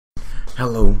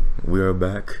Hello, we are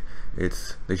back.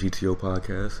 It's the G.T.O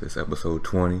podcast. It's episode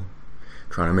 20.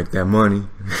 Trying to make that money.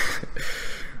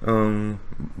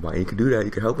 But you can do that.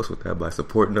 You can help us with that by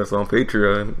supporting us on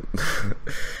Patreon.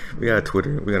 We got a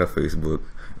Twitter. We got a Facebook.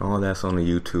 All that's on the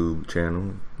YouTube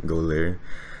channel. Go there.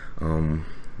 Go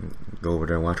over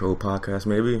there and watch old podcasts.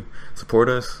 Maybe support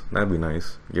us. That'd be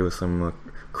nice. Give us some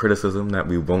criticism that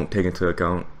we won't take into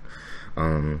account.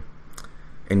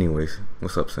 Anyways,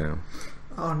 what's up, Sam?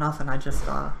 Oh, nothing. I just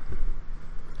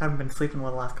haven't been sleeping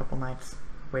well the last couple nights.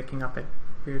 Waking up at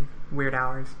weird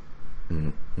hours.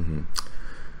 Mm-hmm.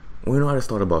 Well, I just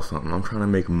thought about something. I'm trying to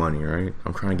make money, right?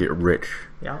 I'm trying to get rich.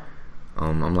 Yeah.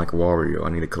 I'm like Wario. I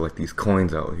need to collect these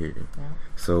coins out here. Yeah.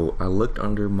 So I looked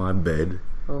under my bed,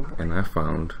 and I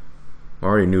found, I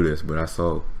already knew this, but I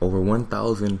saw over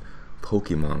 1,000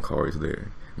 Pokemon cards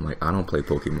there. I'm like, I don't play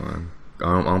Pokemon.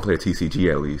 I don't play a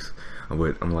TCG at least.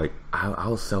 But I'm like,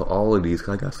 I'll sell all of these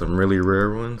because I got some really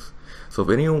rare ones. So if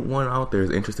anyone out there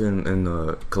is interested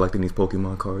in collecting these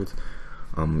Pokemon cards,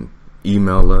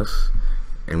 email us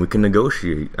and we can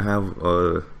negotiate.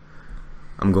 I'm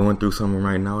going through some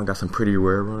right now. I got some pretty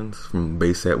rare ones from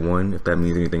base set 1, if that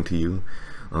means anything to you.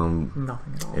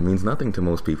 Nothing at all. It means nothing to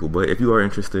most people, but if you are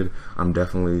interested, I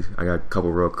got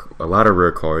a lot of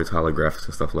rare cards, holographics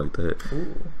and stuff like that.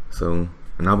 Ooh. So,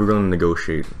 and I'll be willing to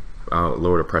negotiate. I'll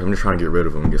lower the price. I'm just trying to get rid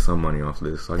of them and get some money off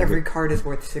this. So Every card is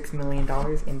worth $6 million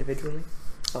individually.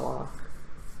 So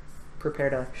prepare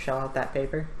to shell out that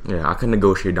paper. Yeah, I can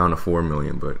negotiate down to $4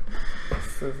 million, but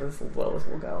This is as low as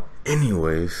we'll go.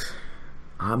 anyways,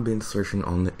 I've been searching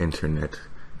on the internet,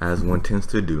 as one tends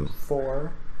to do,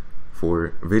 for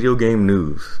video game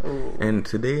news. Ooh. And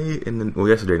yesterday in the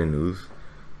news,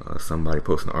 somebody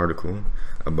posted an article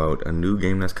about a new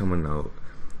game that's coming out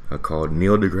called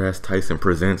Neil deGrasse Tyson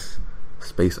Presents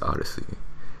Space Odyssey.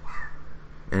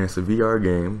 And it's a VR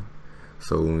game,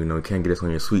 so you can't get this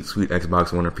on your sweet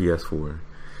Xbox One or PS4.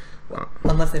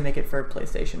 Unless they make it for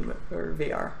PlayStation or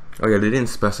VR. Oh yeah, they didn't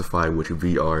specify which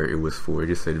VR it was for. It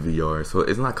just said VR, so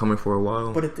it's not coming for a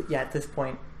while. But at this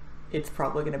point, it's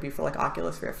probably going to be for like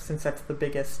Oculus Rift, since that's the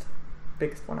biggest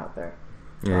one out there.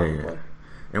 Yeah.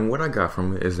 And what I got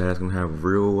from it is that it's going to have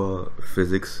real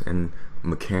physics and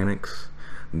mechanics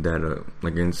that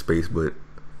like in space, but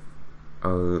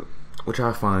which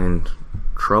I find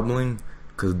troubling,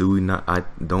 because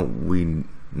don't we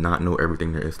not know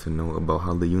everything there is to know about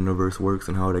how the universe works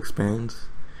and how it expands?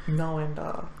 No, and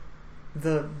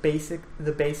the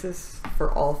basis for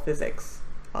all physics,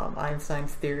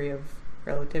 Einstein's theory of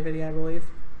relativity, I believe.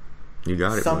 You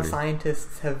got it. Some buddy.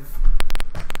 scientists have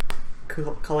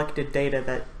collected data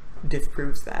that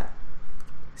disproves that,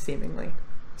 seemingly.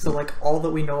 So, like, all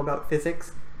that we know about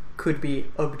physics could be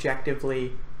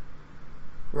objectively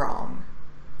wrong.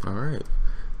 All right.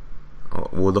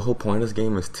 Well, the whole point of this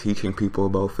game is teaching people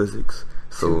about physics.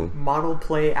 So To model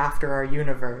play after our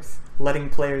universe, letting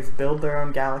players build their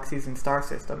own galaxies and star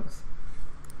systems.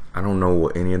 I don't know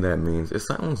what any of that means. It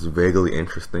sounds vaguely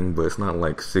interesting, but it's not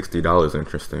like $60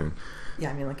 interesting.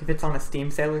 Yeah, I mean, like, if it's on a Steam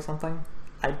sale or something,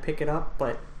 I'd pick it up,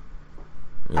 but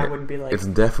Yeah, I wouldn't be like... It's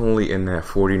definitely in that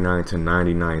 49 to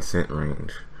 99 cent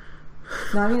range.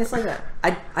 No, I mean, it's like that.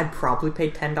 I'd probably pay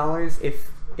 $10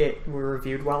 if it were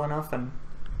reviewed well enough and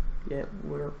it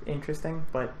were interesting,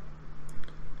 but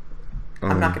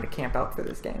I'm not going to camp out for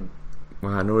this game.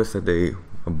 Well, I noticed that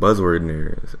a buzzword in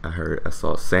there is, I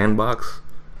saw sandbox,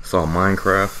 saw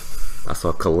Minecraft, I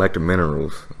saw collect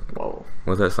minerals. Whoa.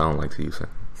 What does that sound like to you, Sam?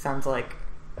 Sounds like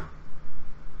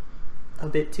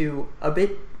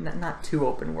not too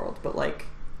open world, but like...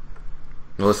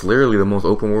 Well, it's literally the most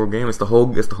open world game. It's the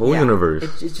whole Yeah,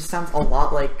 universe. It just sounds a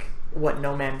lot like what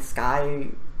No Man's Sky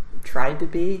tried to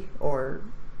be, or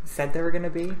said they were going to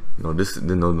be. No. This is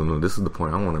the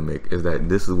point I want to make. Is that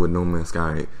this is what No Man's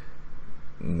Sky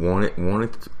wanted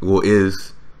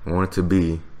to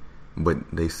be, but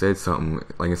they said something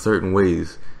like in certain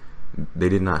ways they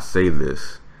did not say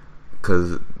this,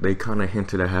 because they kind of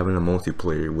hinted at having a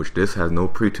multiplayer, which this has no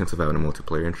pretense of having a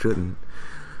multiplayer and shouldn't.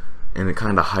 And it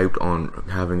kind of hyped on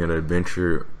having an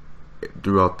adventure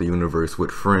throughout the universe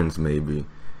with friends, maybe.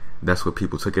 That's what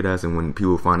people took it as, and when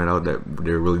people find out that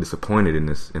they're really disappointed in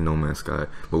No Man's Sky.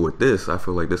 But with this, I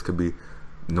feel like this could be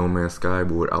No Man's Sky,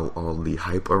 but without all the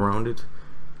hype around it,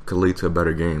 could lead to a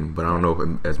better game. But I don't know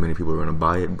if as many people are going to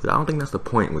buy it. But I don't think that's the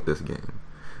point with this game,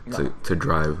 No. to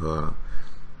drive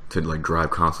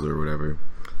consoles or whatever.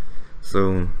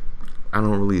 So I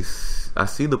don't really. I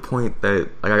see the point, but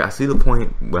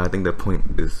I think that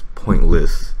point is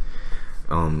pointless.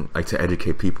 Like to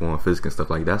educate people on physics and stuff,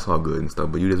 like that's all good and stuff.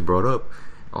 But you just brought up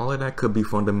all of that could be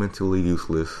fundamentally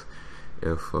useless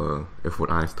if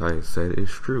what Einstein said is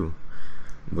true.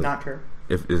 But not true.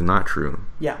 If it's not true.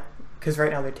 Yeah, because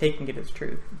right now they're taking it as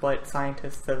truth, but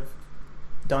scientists have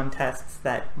done tests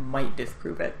that might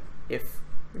disprove it if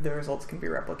the results can be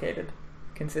replicated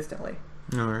consistently.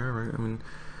 All right. I mean,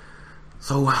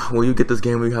 so when you get this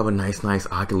game, you have a nice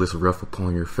Oculus Rift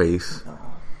upon your face. No.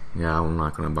 Yeah, I'm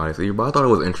not gonna buy it. But I thought it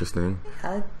was interesting.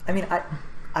 I mean,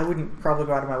 I wouldn't probably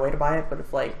go out of my way to buy it, but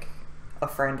if like a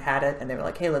friend had it and they were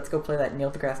like, "Hey, let's go play that Neil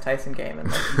deGrasse Tyson game,"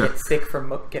 and like get sick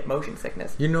from get motion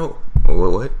sickness. You know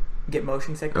what? Get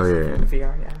motion sickness from the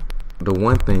VR. Yeah. The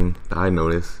one thing that I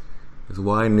noticed is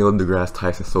why Neil deGrasse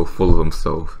Tyson's so full of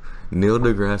himself. Neil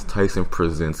deGrasse Tyson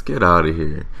presents. Get out of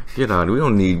here. Get out. We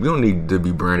don't need to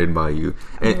be branded by you.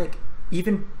 I mean, like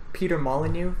even Peter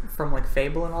Molyneux from like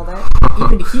Fable and all that.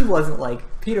 Even he wasn't like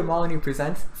Peter Molyneux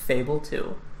presents Fable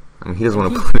 2. I mean, he doesn't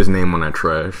want to put his name on that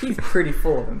trash. He's pretty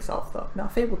full of himself, though. No,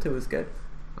 Fable 2 is good.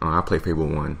 I played Fable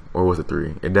 1. Or was it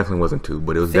 3? It definitely wasn't 2,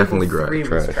 but it was Fable definitely 3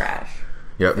 trash. was trash.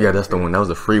 Yeah, that's the one. That was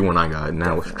the free one I got.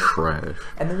 Now it's trash.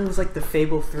 And then there was like the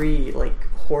Fable 3 like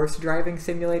horse driving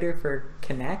simulator for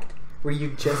Kinect, where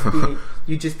you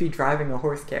just be driving a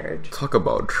horse carriage. Talk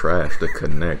about trash, the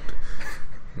Kinect.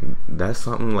 That's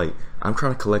something like I'm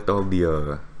trying to collect all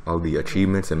the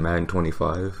achievements in Madden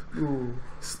 25. Ooh.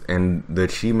 And the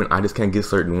achievement, I just can't get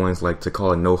certain ones, like to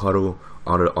call a no huddle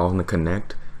on the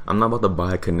Kinect. I'm not about to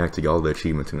buy a Kinect to get all the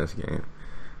achievements in this game.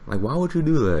 Like, why would you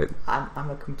do that? I'm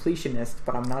a completionist,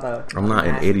 but I'm not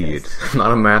an idiot. I'm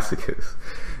not a masochist.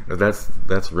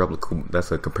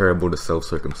 That's a comparable to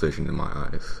self-circumcision in my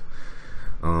eyes.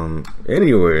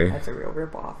 Anyway, that's a real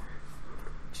ripoff.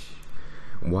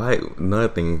 Why? Another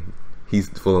thing, he's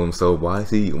full of himself. Why is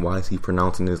he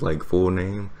pronouncing his like full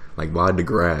name? Like, why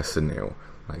deGrasse in there?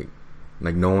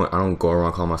 Like no one. I don't go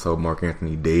around calling myself Mark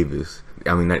Anthony Davis.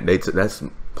 I mean that's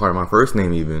part of my first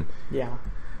name even. Yeah.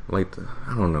 Like,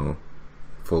 I don't know.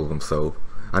 Full of himself.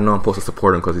 I know I'm supposed to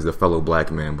support him because he's a fellow black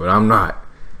man, but I'm not.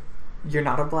 You're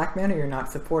not a black man, or you're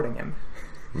not supporting him?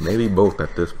 Maybe both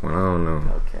at this point. I don't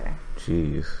know. Okay.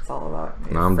 Jeez. It's all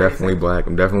about. No, I'm definitely black.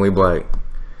 I'm definitely black.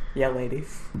 Yeah,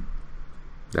 ladies.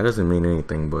 That doesn't mean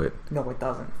anything, but no, it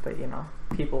doesn't. But you know,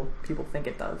 people think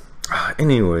it does.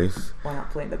 Anyways, why not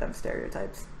play into them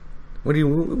stereotypes? What you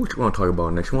want to talk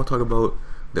about next? You want to talk about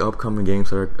the upcoming games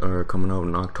that are coming out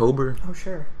in October? Oh,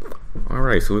 sure. All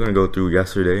right, so we're gonna go through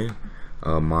yesterday.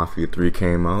 Mafia 3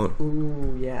 came out.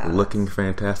 Ooh, yeah. Looking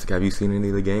fantastic. Have you seen any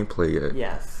of the gameplay yet?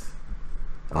 Yes.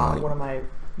 Not one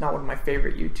of my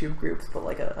favorite YouTube groups, but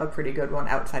like a pretty good one,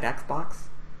 Outside Xbox.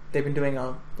 They've been doing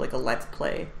a Let's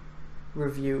Play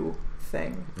review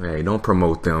thing. Hey, don't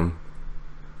promote them.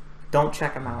 Don't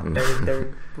check them out.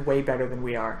 They're way better than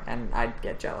we are, and I'd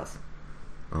get jealous.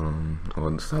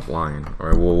 Well, stop lying. All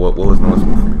right. Well, what was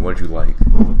noticeable for me? What did you like?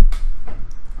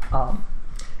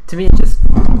 To me, it just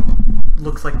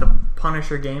looks like the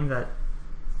Punisher game that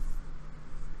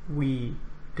we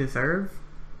deserve.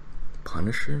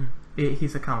 Punisher?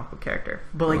 He's a comic book character,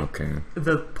 but like okay.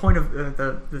 The point of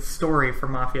the story for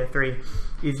Mafia 3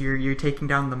 is you're taking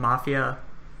down the mafia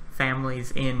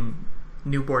families in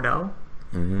New Bordeaux,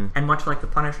 and much like the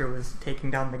Punisher was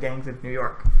taking down the gangs of New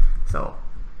York. So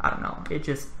I don't know, it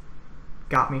just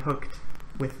got me hooked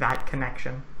with that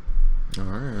connection. All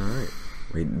right.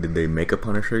 Wait, did they make a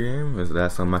Punisher game? Is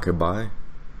that something I could buy?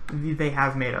 They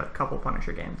have made a couple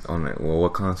Punisher games. Oh, well,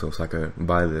 what console so I could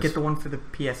buy this? Get the one for the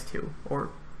PS2 or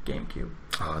GameCube.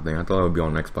 Oh, dang, I thought it would be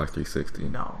on Xbox 360.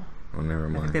 No. Oh, never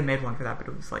mind. I think they made one for that, but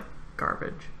it was like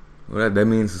garbage. Well, that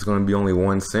means it's going to be only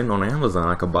 1 cent on Amazon.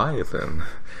 I could buy it then.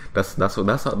 That's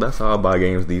how I buy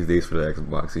games these days for the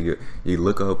Xbox. You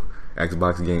look up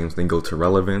Xbox games, then go to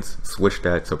relevance, switch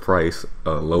that to price,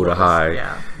 low to high,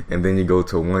 yeah. And then you go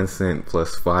to 1 cent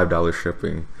plus $5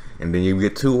 shipping, and then you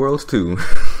get 2 Worlds 2.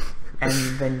 And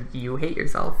then you hate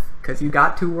yourself because you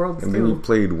got 2 Worlds 2. And then you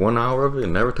played 1 hour of it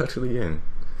and never touched it again.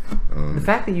 The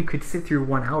fact that you could sit through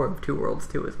 1 hour of 2 Worlds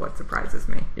 2 is what surprises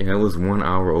me. Yeah, it was 1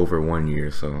 hour over 1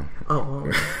 year, so. Oh,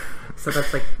 well. So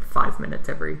that's like 5 minutes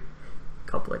every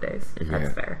couple of days. Yeah.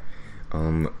 That's fair.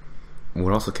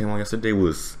 What also came out yesterday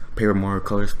was Paper Mario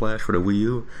Color Splash for the Wii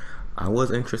U. I was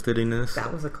interested in this.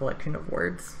 That was a collection of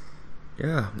words.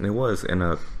 Yeah, it was. And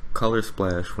a Color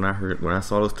Splash, when I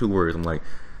saw those 2 words, I'm like,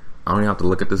 I don't even have to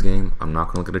look at this game. I'm not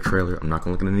going to look at the trailer. I'm not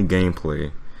going to look at any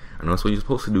gameplay. I know that's what you're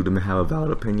supposed to do to have a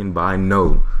valid opinion, but I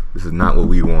know this is not what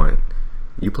we want.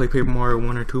 You play Paper Mario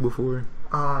 1 or 2 before?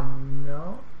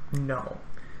 No.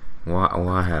 Well,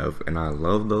 I have, and I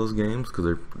love those games because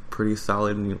they're pretty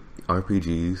solid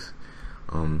RPGs.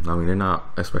 I mean, they're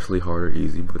not especially hard or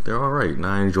easy, but they're alright, and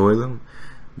I enjoy them.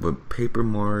 But Super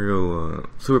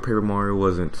Paper Mario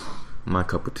wasn't my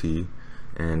cup of tea.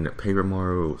 And Paper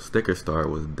Mario Sticker Star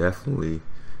was definitely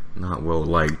not well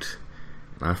liked.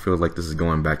 I feel like this is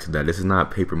going back to that. This is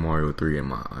not Paper Mario 3 in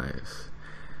my eyes.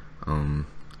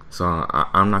 So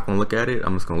I'm not going to look at it.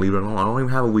 I'm just going to leave it alone. I don't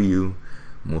even have a Wii U.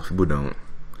 Most people don't.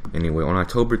 Anyway, on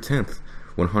October 10th,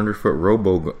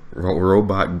 100-foot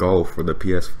robot golf for the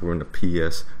PS4 and the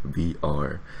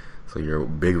PSVR. So you're a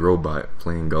big robot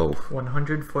playing golf.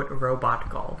 100-foot robot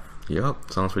golf.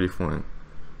 Yup, sounds pretty fun.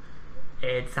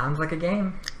 It sounds like a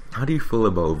game. How do you feel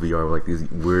about VR? Like these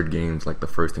weird games, like the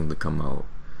first thing to come out.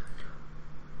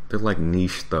 They're like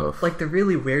niche stuff. Like the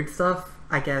really weird stuff,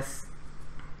 I guess,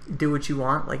 do what you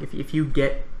want. Like if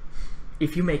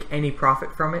you make any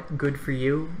profit from it, good for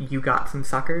you. You got some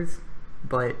suckers.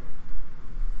 But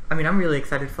I mean, I'm really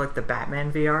excited for like the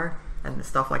Batman VR and the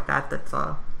stuff like that. That's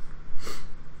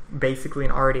basically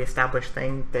an already established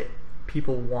thing that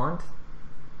people want,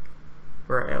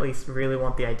 or at least really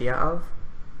want the idea of.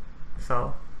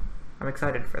 So I'm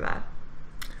excited for that.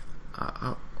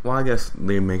 Well, I guess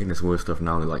they're making this weird stuff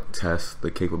now to like test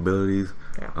the capabilities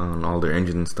on all their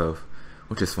engines and stuff,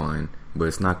 which is fine. But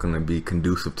it's not going to be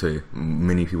conducive to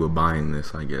many people buying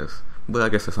this, I guess. But I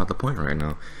guess that's not the point right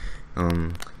now.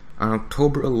 On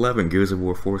October 11th, Gears of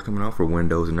War 4 is coming out for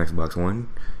Windows and Xbox One.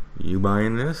 You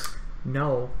buying this?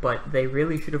 No, but they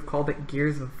really should have called it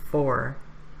Gears of 4.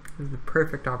 It was the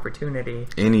perfect opportunity.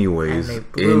 Anyways.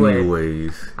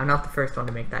 I'm not the first one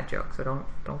to make that joke, so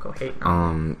don't go hating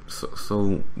on me.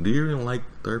 So do you even like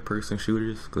third-person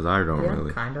shooters? Because I don't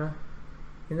really. Yeah, kinda.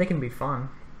 I mean, they can be fun.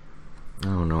 I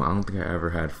don't know. I don't think I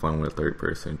ever had fun with a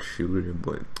third-person shooter,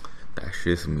 but that's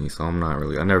just me. So I'm not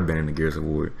really. I've never been into Gears of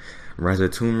War. Rise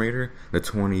of the Tomb Raider, the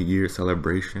 20-year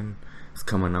celebration, is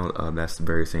coming out. That's the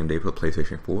very same day for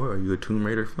PlayStation 4. Are you a Tomb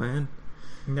Raider fan?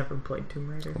 Never played Tomb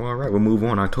Raider. Well, alright, we'll move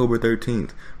on. October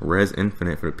 13th, Res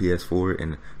Infinite for the PS4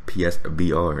 and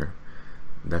PSVR.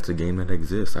 That's a game that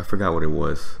exists. I forgot what it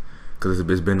was, because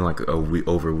it's been like a week,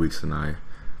 over a week since I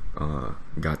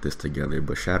got this together.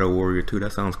 But Shadow Warrior 2,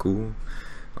 that sounds cool.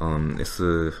 It's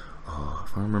if I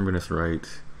remember this right,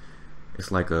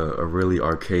 it's like a really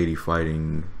arcadey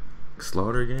fighting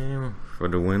slaughter game for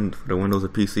the Windows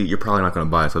and PC. You're probably not gonna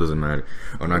buy it, so it doesn't matter.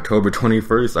 On October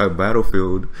 21st,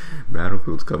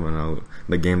 Battlefield's coming out.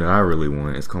 The game that I really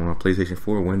want. It's coming on PlayStation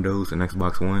 4, Windows, and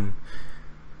Xbox One.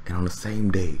 And on the same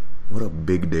day, what a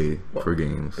big day for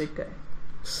games! Big day.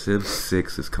 Civ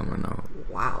 6 is coming out.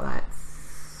 Wow, that's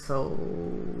so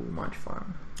much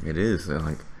fun. It is.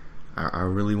 Like, I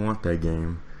really want that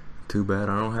game. Too bad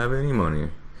I don't have any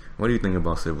money. What do you think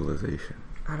about Civilization?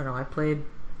 I don't know. I played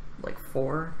like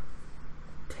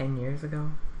 10 years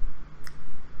ago.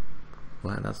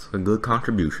 Well, that's a good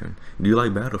contribution. Do you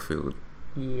like Battlefield?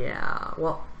 Yeah,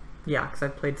 well, yeah, because I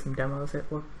played some demos.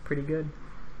 It looked pretty good.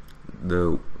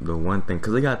 The one thing,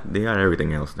 because they got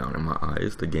everything else down in my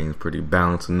eyes. The game's pretty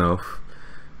balanced enough,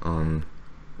 and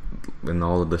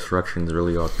all the destruction's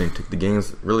really authentic. The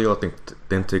game's really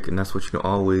authentic, and that's what you can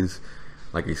always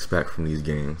like expect from these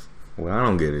games. What I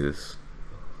don't get is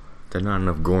there's not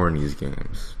enough gore in these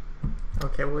games.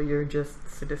 Okay, well, you're just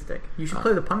sadistic. You should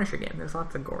play the Punisher game. There's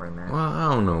lots of gore in that. Well,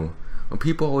 I don't know. When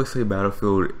people always say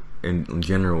Battlefield in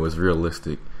general is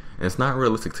realistic, and it's not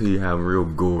realistic till you have real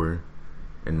gore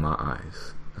in my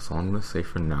eyes. That's all I'm going to say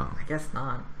for now. I guess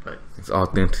not, but it's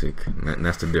authentic, and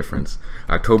that's the difference.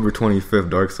 October 25th,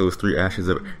 Dark Souls 3 Ashes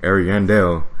of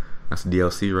Ariandel. That's the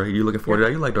DLC, right? You looking forward to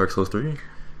that? You like Dark Souls 3?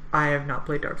 I have not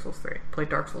played Dark Souls 3. Played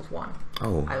Dark Souls 1.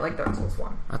 Oh. I like Dark Souls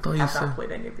 1. I thought you have said... not played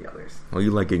any of the others. Well,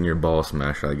 you like getting your ball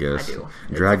smashed, I guess. I do.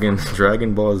 Dragon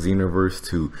Ball Xenoverse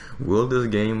 2. Will this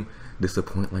game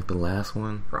disappoint like the last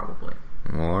one? Probably.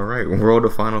 Alright, World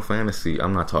of Final Fantasy.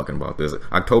 I'm not talking about this.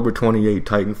 October 28th,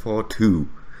 Titanfall 2.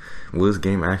 Will this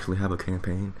game actually have a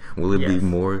campaign? Will it be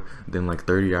more than like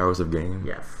 30 hours of game?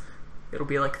 Yes. It'll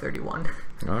be like 31.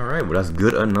 Alright, well that's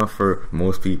good enough for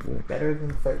most people. Better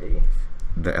than 30.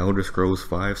 The Elder Scrolls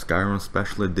V Skyrim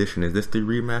Special Edition. Is this the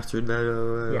remastered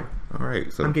that yeah.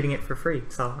 Alright, so I'm getting it for free,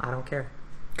 so I don't care.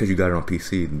 Because you got it on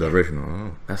PC, the original.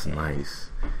 Oh, that's nice.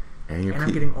 And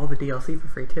I'm getting all the DLC for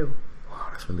free too. Wow,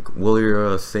 that's really cool. Will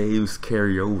your saves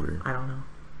carry over? I don't know.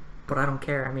 But I don't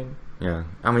care. I mean, yeah.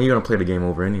 I mean, you're going to play the game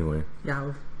over anyway. Yeah, I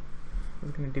was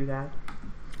going to do that.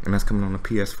 And that's coming on the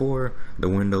PS4, the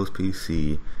Windows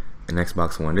PC, and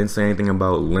Xbox One. Didn't say anything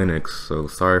about Linux, so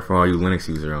sorry for all you Linux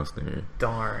users out there.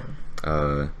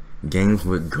 Darn. Games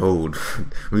with gold.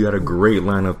 We got a great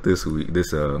lineup this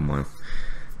month.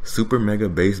 Super Mega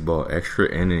Baseball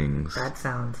Extra Innings. That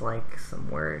sounds like some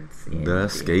words. The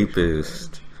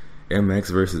Escapist.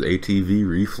 MX vs ATV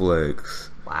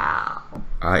Reflex. Wow.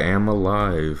 I Am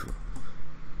Alive.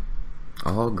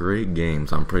 All great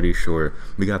games, I'm pretty sure.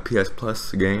 We got PS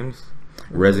Plus games.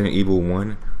 Resident Evil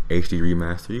 1 HD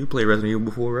Remaster. You played Resident Evil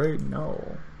before, right?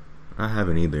 No. I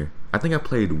haven't either. I think I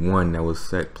played one that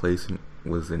was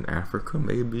was in Africa,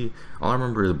 maybe. All I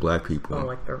remember is black people. Oh,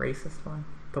 like the racist one?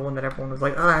 The one that everyone was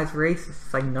like, oh, that's racist.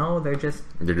 It's like, no, they're just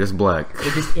black.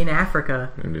 They're just in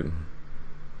Africa.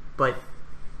 But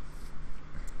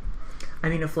I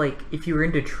mean, if you were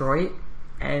in Detroit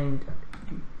and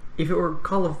if it were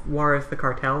Call of Juarez the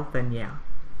Cartel, then yeah,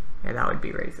 that would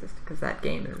be racist because that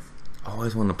game is. I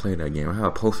always want to play that game. I have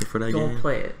a poster for that game. Don't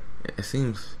play it. It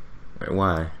seems.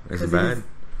 Why? Is it bad?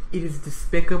 It is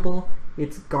despicable.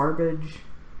 It's garbage.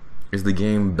 Is the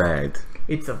game bad?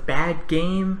 It's a bad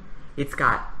game. It's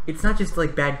not just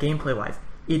like bad gameplay wise.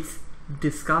 It's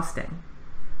disgusting.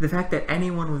 The fact that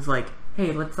anyone was like,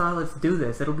 hey, let's do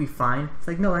this. It'll be fine. It's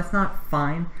like, no, that's not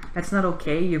fine. That's not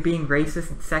okay. You're being racist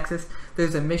and sexist.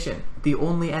 There's a mission. The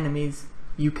only enemies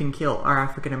you can kill are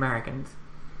African Americans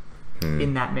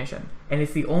in that mission. And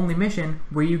it's the only mission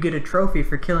where you get a trophy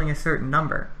for killing a certain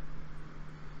number.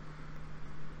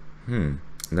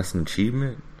 That's an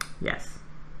achievement? Yes.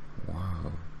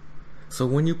 Wow. So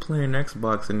when you play an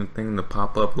Xbox and the thing to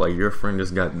pop up like your friend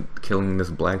just got killing this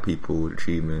black people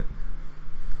achievement.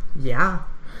 Yeah.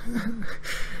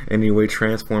 Anyway,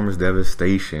 Transformers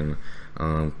Devastation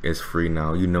is free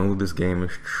now. You know this game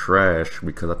is trash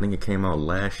because I think it came out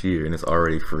last year and it's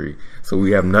already free. So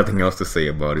we have nothing else to say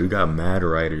about it. We got Mad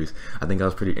Riders. I think I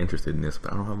was pretty interested in this,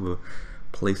 but I don't have a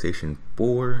PlayStation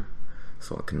 4,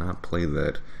 so I cannot play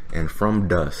that. And From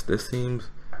Dust. This seems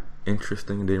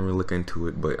interesting. Didn't really look into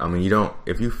it, but I mean,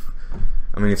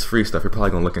 it's free stuff. You're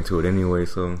probably gonna look into it anyway.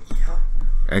 So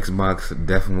Xbox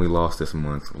definitely lost this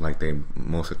month, like they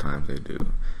most of the times they do.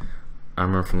 I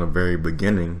remember from the very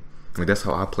beginning, like that's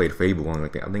how I played Fable on.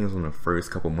 Like I think it was in the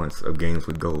first couple months of games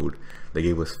with gold. They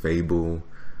gave us Fable.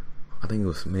 I think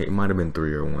it might have been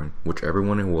 3 or 1, whichever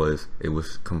one it was. It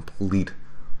was complete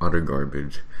utter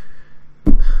garbage.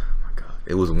 Oh my god,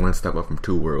 it was one step up from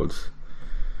Two Worlds.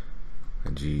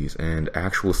 Jeez, and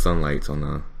Actual Sunlight's on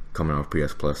the coming out of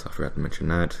PS Plus. I forgot to mention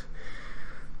that.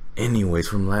 Anyways,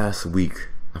 from last week,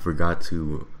 I forgot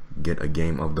to get a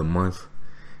game of the month,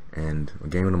 and a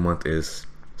game of the month is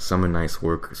Summon Night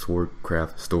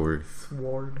Swordcraft Story.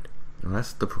 Sword. Well,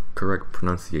 that's the correct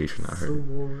pronunciation I heard.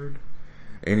 Sword.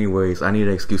 Anyways, I need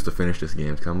an excuse to finish this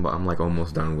game. I'm like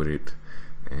almost done with it,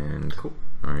 and cool.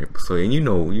 All right. So, and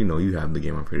you have the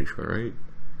game. I'm pretty sure, right?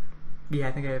 Yeah,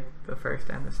 I think I have the first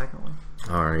and the second one.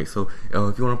 Alright, so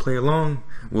if you want to play along,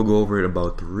 we'll go over it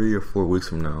about 3 or 4 weeks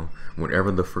from now,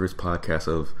 whenever the first podcast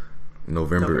of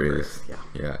November is.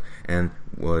 Yeah. And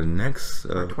next...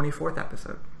 our 24th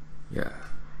episode. Yeah.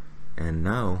 And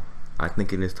now, I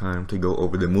think it is time to go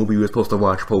over the movie we were supposed to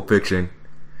watch, Pulp Fiction.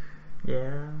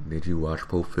 Yeah. Did you watch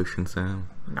Pulp Fiction, Sam?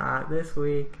 Not this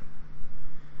week.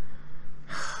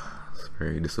 It's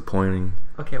very disappointing.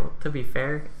 Okay, well, to be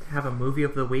fair, to have a movie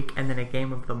of the week and then a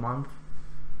game of the month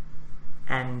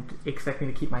and expect me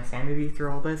to keep my sanity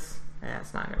through all this,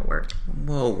 it's not gonna work.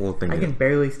 Well, we'll think. I can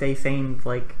barely stay sane,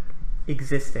 like,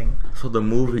 existing. So the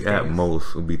movie at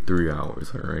most will be 3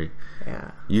 hours, alright?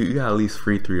 Yeah. You got at least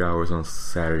 3 hours on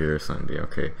Saturday or Sunday,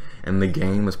 okay? And the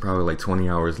game is probably like 20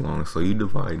 hours long, so you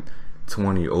divide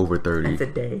 20 over 30. That's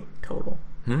a day total.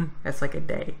 That's like a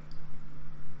day.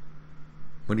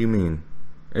 What do you mean?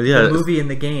 Yeah, the movie and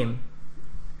the game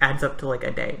adds up to like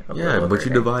a day. Yeah, but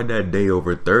you divide that day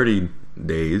over 30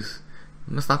 days,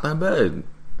 and that's not that bad.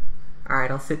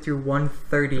 Alright, I'll sit through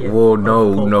 1/30. Well,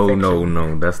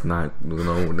 no. That's not.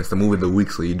 That's the movie of the week,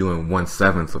 so you're doing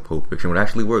 1/7 of Pulp Fiction. What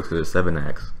actually works because it's 7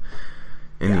 acts.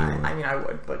 Anyway. Yeah, I mean, I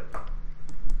would, but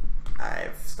I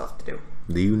have stuff to do.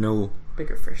 Do you know?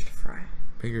 Bigger fish to fry.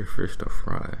 Bigger fish to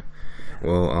fry.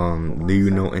 Well, do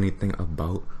you know anything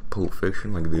about Pulp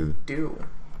Fiction? Like, I do.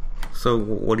 So,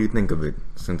 what do you think of it?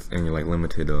 And you're like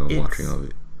limited watching of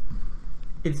it.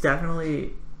 It's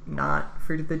definitely not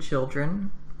for the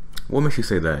children. What makes you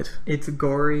say that? It's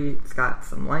gory. It's got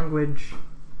some language.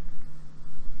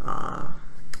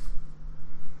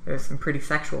 There's some pretty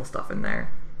sexual stuff in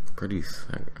there.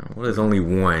 Well, there's only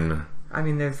one. I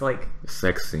mean, there's like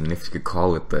sex scene, if you could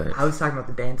call it that. I was talking about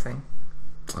the dancing.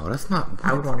 Oh, that's not. What?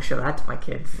 I would want to show that to my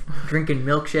kids. Drinking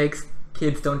milkshakes.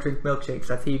 Kids don't drink milkshakes.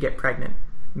 That's how you get pregnant.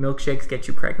 Milkshakes get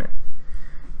you pregnant.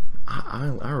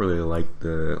 I really like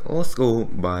the. Let's go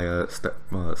by step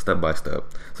by step.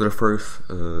 So the first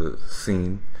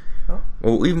scene. Oh.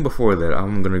 Well, even before that,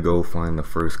 I'm gonna go find the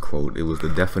first quote. It was the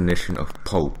definition of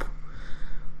pulp,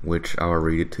 which I'll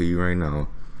read it to you right now.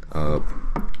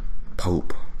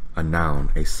 Pulp, a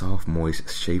noun, a soft,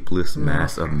 moist, shapeless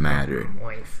mass of matter.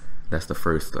 Moist. That's the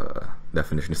first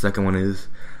definition. The second one is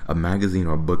a magazine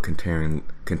or book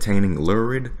containing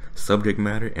lurid subject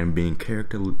matter and being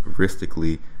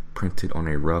characteristically printed on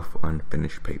a rough,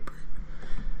 unfinished paper.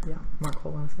 Yeah, Mark,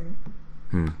 hold on a second.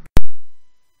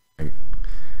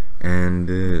 And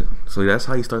so that's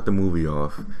how you start the movie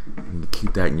off. You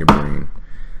keep that in your brain.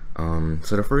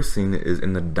 So the first scene is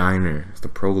in the diner. It's the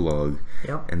prologue.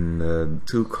 Yep. And the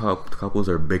two couples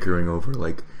are bickering over,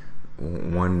 like,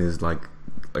 one is like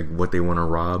what they want to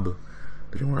rob.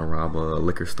 Do they want to rob a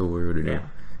liquor store? Or yeah.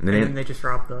 And then they just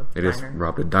rob the they diner. just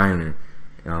robbed a diner.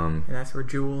 And that's where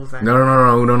Jules...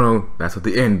 No. That's at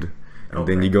the end. And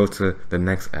then Okay. you go to the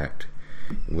next act.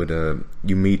 With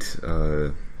you meet...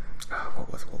 what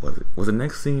was it? Was the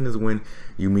next scene is when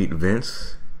you meet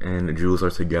Vince and Jules are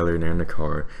together and they're in the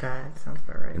car. That sounds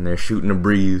about right. And they're shooting a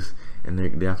breeze. And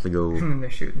they have to go... They're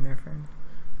shooting their friend.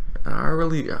 I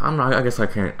guess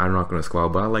I'm not going to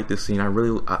squabble, but I like this scene. I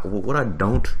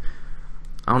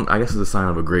guess it's a sign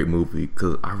of a great movie,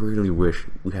 because I really wish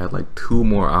we had like 2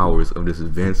 more hours of this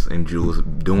Vince and Jules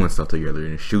doing stuff together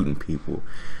and shooting people.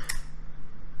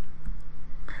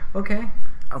 Okay.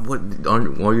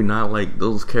 Are you not like,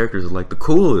 those characters are like the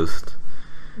coolest?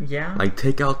 Yeah. Like,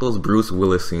 take out those Bruce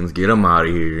Willis scenes, get them out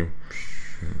of here.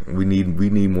 We need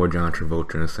more John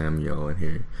Travolta and Samuel in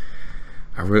here.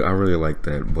 I really like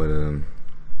that, but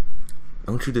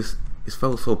don't you just? It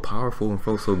felt so powerful and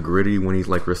felt so gritty when he's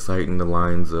like reciting the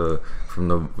lines from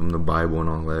the Bible and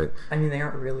all that. I mean, they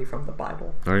aren't really from the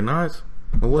Bible. Are they not?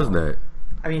 What was that?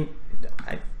 I mean,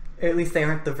 at least they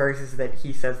aren't the verses that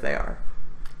he says they are.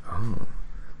 Oh,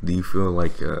 do you feel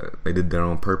like they did that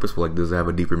on purpose? Like, does it have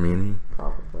a deeper meaning?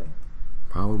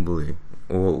 Probably.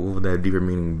 Or what would that deeper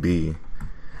meaning be?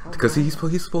 Because he's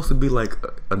supposed to be like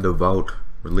a devout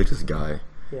religious guy.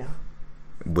 Yeah.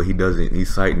 But he doesn't.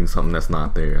 He's citing something that's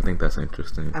not there. I think that's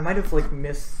interesting. I might have like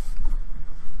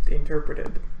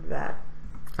misinterpreted that.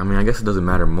 I mean, I guess it doesn't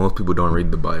matter. Most people don't read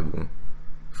the Bible,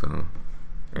 so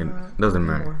it doesn't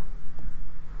matter.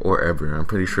 Or ever. I'm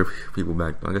pretty sure people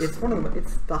back. I guess it's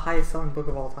the highest selling book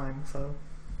of all time. So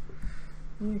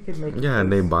you could make. Yeah,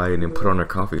 and they buy it and put it on their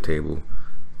coffee table.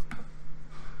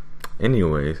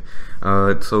 Anyways,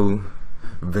 so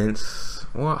Vince.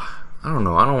 Well, I don't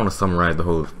know. I don't want to summarize the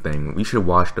whole thing. We should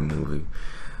watch the movie,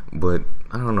 but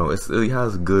I don't know. It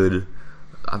has good.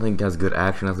 I think it has good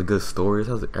action. It has a good story. It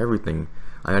has everything.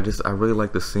 I really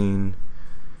like the scene.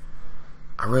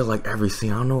 I really like every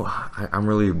scene. I don't know. I'm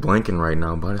really blanking right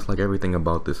now, but I just like everything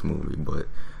about this movie. But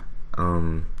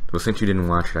since you didn't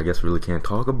watch it, I guess we really can't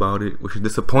talk about it, which is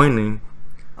disappointing.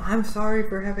 I'm sorry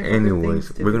for having.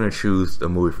 Anyways, we're gonna choose a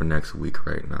movie for next week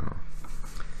right now.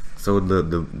 So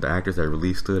the actors that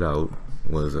really stood out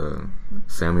was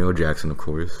Samuel Jackson, of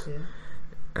course,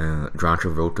 John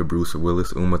Travolta, Bruce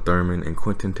Willis, Uma Thurman, and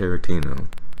Quentin Tarantino.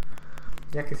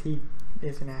 Yeah, because he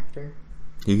is an actor.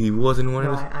 He was in one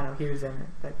of his... I know, he was in it.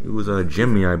 But he was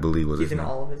Jimmy, I believe, was his name. He's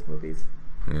in all of his movies.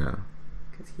 Yeah.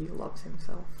 Because he loves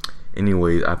himself.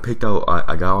 Anyways, I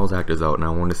got all those actors out, and I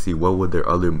wanted to see what were their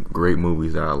other great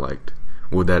movies that I liked,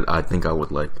 or that I think I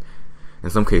would like. In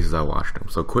some cases, I watched them.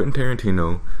 So Quentin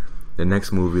Tarantino, the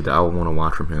next movie that I would want to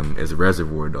watch from him is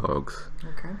Reservoir Dogs.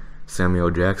 Okay.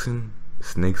 Samuel Jackson,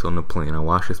 Snakes on the Plane. I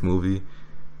watched this movie.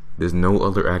 There's no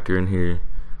other actor in here.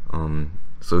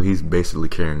 So he's basically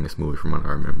carrying this movie from what I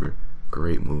remember.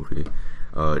 Great movie.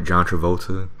 John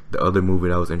Travolta. The other movie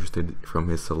that I was interested from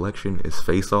his selection is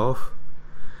Face Off.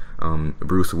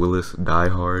 Bruce Willis, Die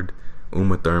Hard.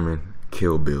 Uma Thurman,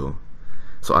 Kill Bill.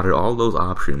 So out of all those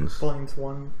options, Volumes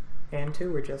 1 and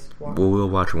 2 or just 1? Well, we'll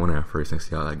watch one at first and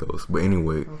see how that goes. But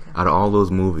anyway, out of all those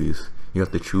movies, you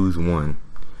have to choose one.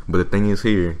 But the thing is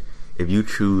here, if you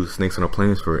choose Snakes on a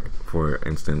Plane, for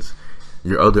instance,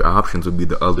 your other options would be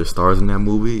the other stars in that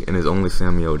movie, and it's only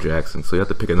Samuel Jackson. So you have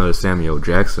to pick another Samuel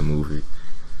Jackson movie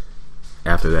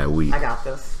after that week. I got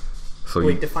this. So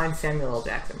Wait, define Samuel L.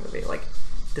 Jackson movie. Like,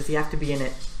 does he have to be in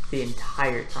it the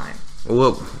entire time?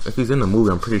 Well, if he's in the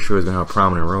movie, I'm pretty sure he's gonna have a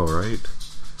prominent role, right?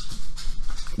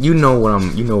 You know what I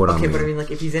mean. Okay, but I mean, like,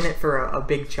 if he's in it for a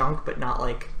big chunk, but not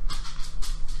like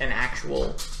an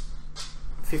actual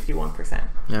 51%.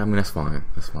 Yeah, I mean, that's fine.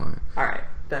 Alright,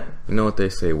 then. You know what they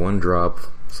say, one drop,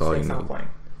 that's all you Snakes on a need. Plane.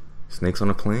 Snakes on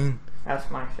a Plane? That's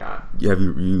my shot. Yeah, have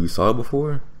you saw it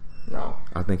before? No.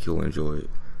 I think you'll enjoy it.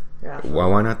 Yeah.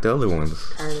 Why not the other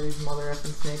ones? Tired of these mother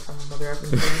effing snakes on the mother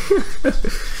effing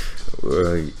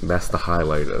plane. That's the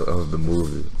highlight of the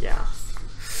movie. Yeah.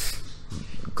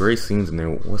 Great scenes in there.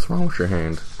 What's wrong with your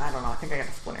hand? I don't know. I think I got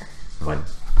a splinter. But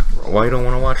why you don't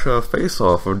want to watch Face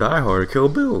Off or Die Hard or Kill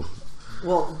Bill?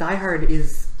 Well, Die Hard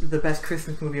is the best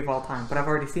Christmas movie of all time, but I've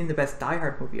already seen the best Die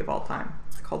Hard movie of all time.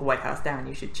 It's called White House Down.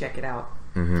 You should check it out.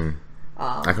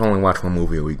 I can only watch one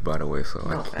movie a week, by the way, so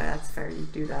no, that's fair. You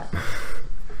do that.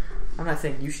 I'm not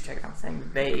saying you should check it out. I'm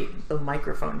saying the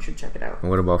microphone should check it out.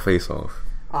 What about Face Off?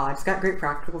 It's got great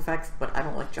practical effects, but I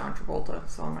don't like John Travolta,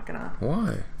 so I'm not gonna.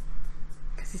 Why?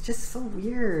 Because he's just so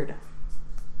weird.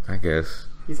 I guess.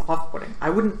 He's off-putting. I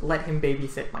wouldn't let him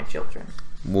babysit my children.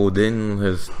 Well, then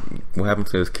what happened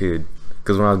to his kid?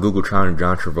 Because when I Googled trying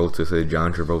John Travolta, it said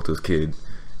John Travolta's kid,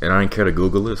 and I didn't care to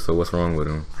Google it. So what's wrong with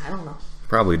him? I don't know.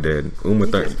 Probably dead.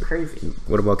 He's just crazy.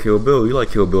 What about Kill Bill? You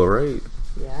like Kill Bill, right?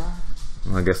 Yeah.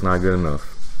 Well, I guess not good enough.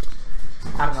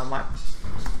 I don't know.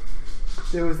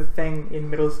 There was a thing in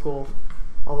middle school.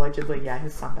 Allegedly, yeah,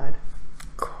 his son died.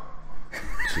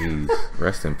 Jeez,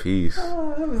 rest in peace.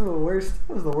 That was the worst.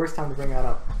 That was the worst time to bring that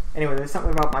up. Anyway, there's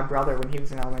something about my brother when he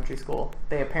was in elementary school.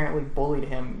 They apparently bullied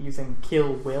him using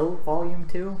Kill Will Volume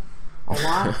 2 a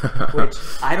lot, which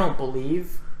I don't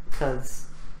believe, because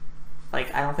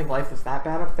like I don't think life was that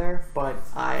bad up there. But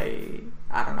I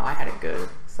don't know. I had it good,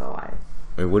 so I.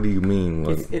 Wait, what do you mean?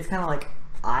 It's kind of like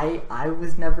I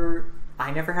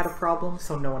never had a problem,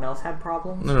 so no one else had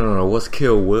problems. No. What's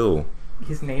Kill Will?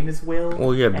 His name is Will.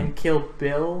 Well, yeah. And Kill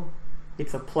Bill.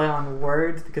 It's a play on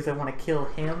words because I want to kill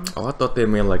him. Oh, I thought they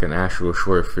made like an actual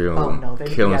short film. Oh no,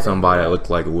 killing somebody that looked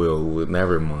like Will.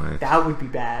 Never mind. That would be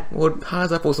bad. Well, how is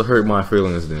that supposed to hurt my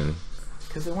feelings then?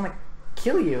 Because they want to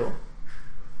kill you.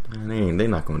 Man, they're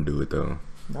not gonna do it though.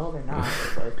 No, they're not.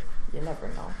 But you never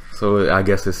know. So I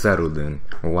guess it's settled then.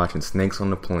 We're watching Snakes on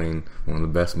the Plane, one of the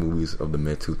best movies of the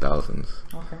mid-2000s.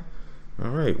 Okay. All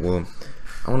right. Well,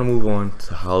 I want to move on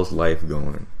to how's life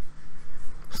going.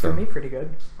 For me, pretty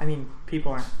good. I mean,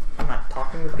 I'm not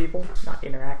talking with people, not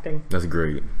interacting. That's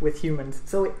great. With humans.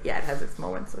 So, yeah, it has its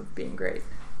moments of being great.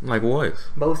 Like what?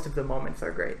 Most of the moments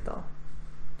are great, though.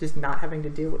 Just not having to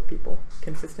deal with people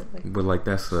consistently. But, like,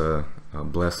 that's a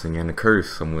blessing and a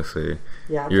curse, some would say.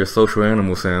 Yeah. You're a social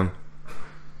animal, Sam.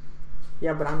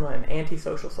 Yeah, but I'm an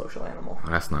antisocial social animal.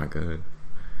 That's not good.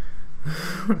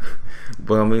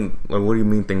 But, I mean, like, what do you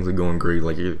mean things are going great?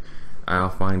 Like, I'll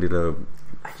find it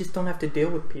I just don't have to deal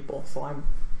with people, so I'm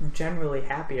generally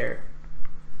happier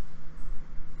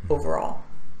overall.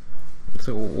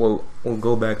 So we'll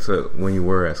go back to when you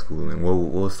were at school, and what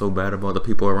was so bad about the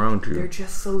people around you? They're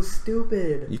just so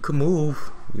stupid. You can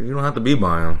move. You don't have to be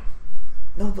by them.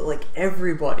 No, but like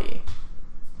everybody.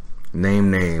 Name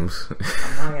names.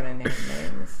 I'm not gonna name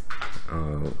names.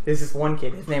 There's this one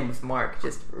kid. His name was Mark.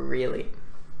 Just really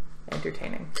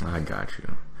entertaining. I got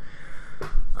you.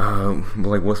 But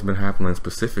like, what's been happening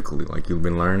specifically? Like, you've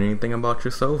been learning anything about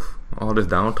yourself? All this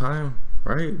downtime,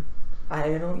 right?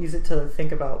 I don't use it to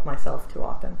think about myself too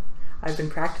often. I've been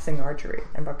practicing archery,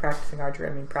 and by practicing archery,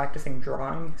 I mean practicing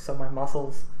drawing, so my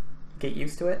muscles get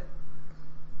used to it.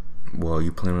 Well,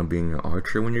 you plan on being an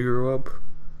archer when you grow up?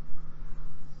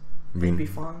 It'd be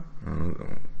fun.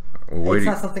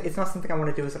 It's not something I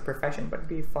want to do as a profession, but it'd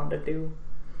be fun to do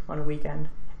on a weekend,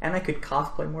 and I could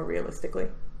cosplay more realistically.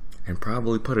 And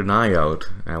probably put an eye out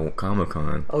at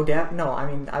Comic-Con. Oh, no, I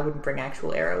mean, I wouldn't bring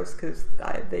actual arrows because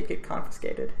they get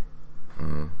confiscated.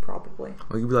 Probably.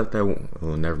 Oh, you'd be like that.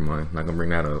 Oh, never mind. Not gonna bring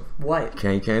that up. What?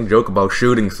 You can't joke about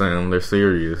shooting, Sam. They're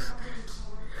serious.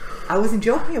 I wasn't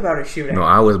joking about a shooting. No,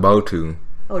 I was about to.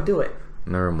 Oh, do it.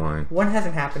 Never mind. One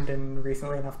hasn't happened in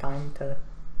recently enough time to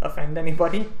offend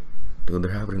anybody. Dude,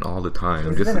 they're happening all the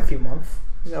time. It's been a few months.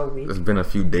 A week. It's been a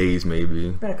few days, maybe.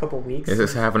 It's been a couple weeks.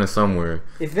 It's happening somewhere.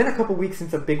 It's been a couple weeks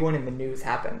since a big one in the news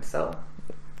happened, so...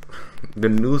 The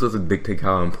news doesn't dictate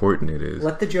how important it is.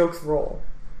 Let the jokes roll.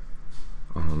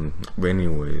 But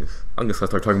anyways, I guess I'll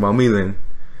start talking about me then.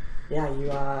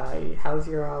 Yeah, how's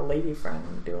your lady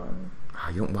friend doing?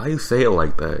 Why you say it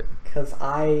like that? Because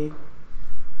I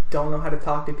don't know how to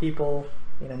talk to people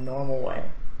in a normal way.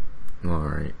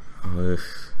 Alright.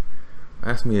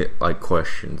 Ask me, like,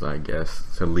 questions, I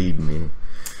guess, to lead me.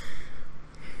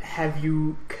 Have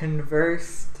you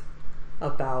conversed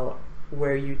about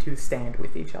where you two stand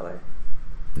with each other?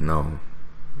 No.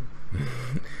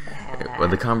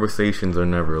 But the conversations are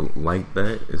never like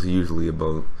that. It's usually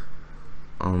about,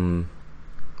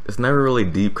 it's never really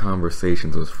deep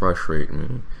conversations. It's frustrating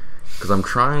me. Because I'm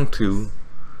trying,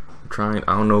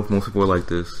 I don't know if most people are like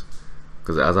this.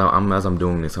 Because as I'm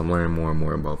doing this, I'm learning more and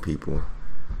more about people.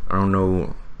 I don't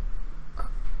know.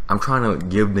 I'm trying to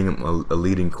give them a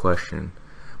leading question,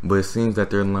 but it seems that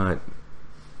they're not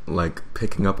like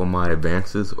picking up on my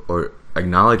advances or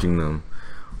acknowledging them,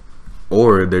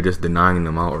 or they're just denying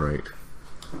them outright.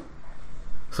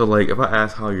 So like, if I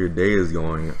ask how your day is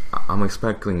going, I'm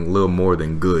expecting a little more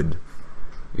than good.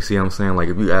 You see what I'm saying? Like,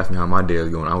 if you ask me how my day is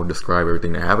going, I would describe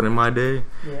everything that happened in my day.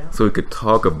 Yeah. So we could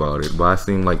talk about it. But I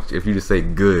seem like if you just say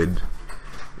good,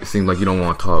 it seems like you don't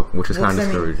want to talk, which is kind of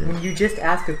discouraging. When you just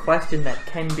ask a question that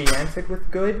can be answered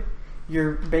with good,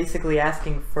 you're basically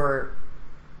asking for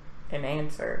an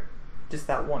answer. Just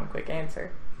that one quick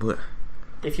answer. But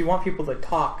if you want people to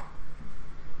talk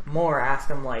more, ask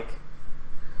them like,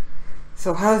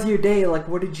 so how's your day? Like,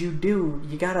 what did you do?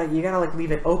 You gotta like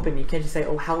leave it open. You can't just say,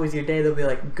 oh, how was your day? They'll be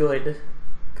like, good.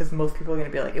 Because most people are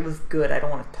gonna be like, it was good. I don't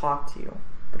want to talk to you.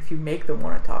 But if you make them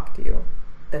want to talk to you,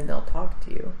 then they'll talk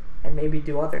to you and maybe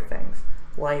do other things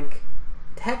like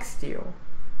text you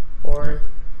or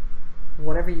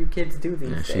whatever you kids do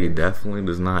these days. She definitely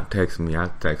does not text me.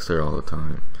 I text her all the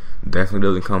time. Definitely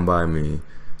doesn't come by me.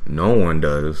 No one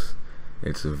does.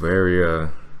 It's a very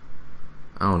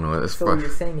I don't know. So what you're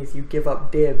saying is you give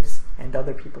up dibs and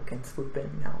other people can swoop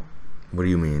in now. What do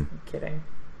you mean? I'm kidding.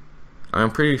 I'm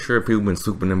pretty sure people have been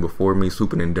swooping in before me,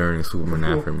 swooping in during, swooping in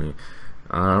after me.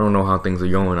 I don't know how things are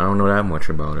going. I don't know that much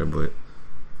about it, but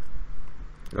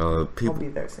people. I'll be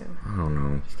there soon. I don't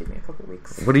know. Just give me a couple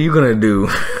weeks. What are you gonna do?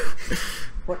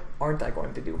 What aren't I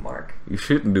going to do, Mark? You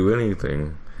shouldn't do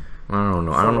anything. I don't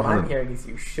know. So I don't know what how I'm hearing is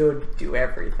you should do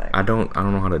everything. I don't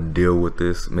know how to deal with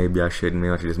this. Maybe I shouldn't.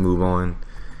 Maybe I should just move on.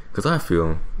 Cause I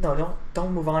feel. No,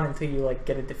 don't move on until you like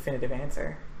get a definitive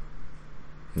answer.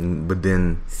 But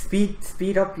then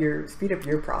speed up your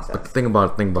process. But think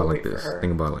about it like this.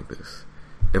 Think about it like this.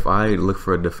 If I look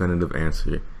for a definitive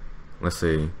answer, let's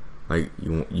say like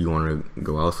you want to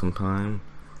go out sometime,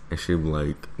 and she'll be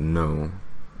like no.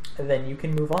 And then you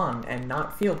can move on and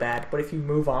not feel bad. But if you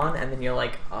move on and then you're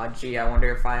like, oh gee, I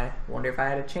wonder if I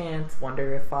had a chance.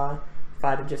 Wonder if I'd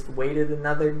have just waited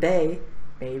another day.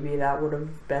 Maybe that would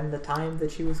have been the time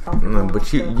that she was comfortable. No,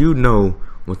 but you know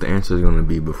what the answer is going to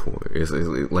be before. It's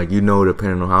like you know,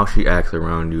 depending on how she acts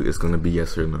around you, it's going to be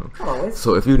yes or no.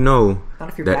 So if you know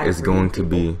that it's going to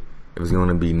be, if it's going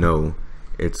to be no,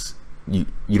 it's you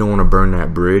don't want to burn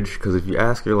that bridge, because if you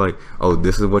ask her like, oh,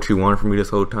 this is what you wanted from me this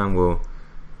whole time, well,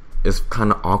 it's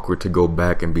kind of awkward to go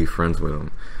back and be friends with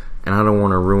them, and I don't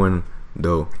want to ruin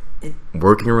the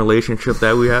working relationship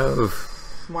that we have.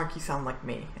 Mark, you sound like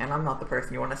me, and I'm not the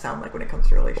person you want to sound like when it comes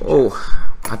to relationships. Oh,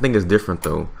 I think it's different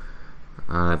though.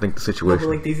 I think the situation. No,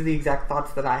 but like these are the exact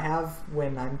thoughts that I have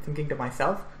when I'm thinking to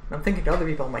myself. When I'm thinking to other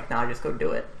people, I'm like, nah, just go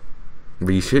do it.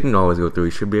 But you shouldn't always go through.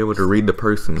 You should be able to read the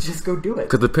person. Just go do it.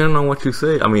 Because depending on what you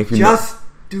say, I mean, if you just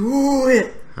do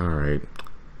it. All right.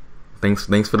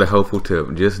 Thanks for the helpful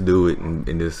tip. Just do it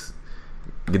and just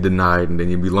get denied, and then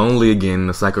you'll be lonely again.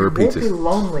 The cycle repeats. You won't be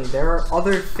lonely. There are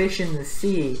other fish in the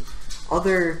sea.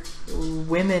 Other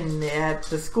women at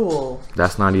the school.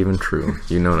 That's not even true.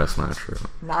 You know that's not true.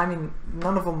 No, I mean,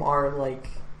 none of them are like,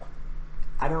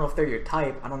 I don't know if they're your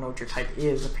type. I don't know what your type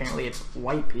is. Apparently it's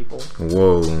white people.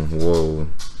 Whoa.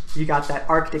 You got that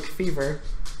Arctic fever.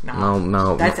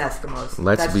 No. That's Eskimos.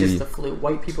 That's just the flu.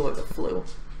 White people are the flu.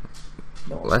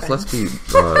 No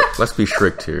let's be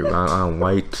strict here.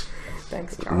 White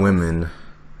Thanks, women.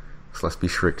 So let's be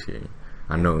strict here.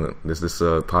 I know this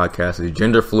podcast is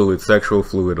gender fluid, sexual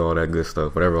fluid, all that good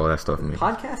stuff, whatever all that stuff means.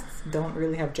 Podcasts don't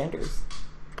really have genders.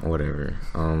 Whatever.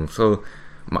 So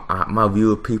my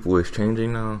view of people is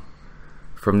changing now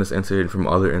from this incident, from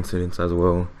other incidents as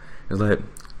well. It's like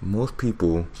most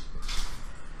people,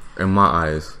 in my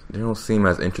eyes, they don't seem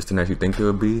as interesting as you think they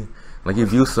would be. Like you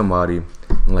view somebody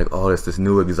and like, oh, it's this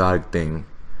new exotic thing.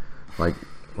 Like,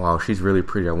 wow, she's really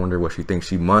pretty. I wonder what she thinks.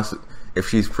 She must. If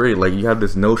she's pretty, like you have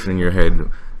this notion in your head,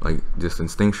 like just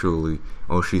instinctually,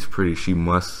 oh, she's pretty, she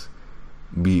must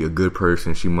be a good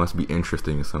person, she must be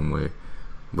interesting in some way.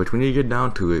 But when you get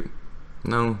down to it,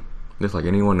 no, just like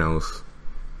anyone else,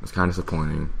 it's kind of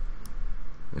disappointing.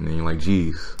 And then you're like,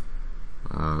 geez,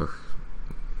 I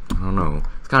don't know,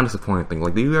 it's kind of disappointing thing.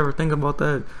 Like, do you ever think about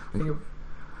that? Like,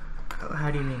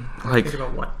 how do you mean? Like, think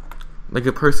about what? Like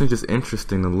a person's just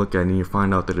interesting to look at, and you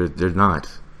find out that they're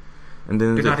not. And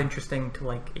then they're not interesting to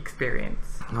like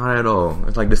experience. Not at all.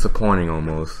 It's like disappointing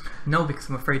almost. No, because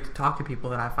I'm afraid to talk to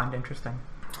people that I find interesting.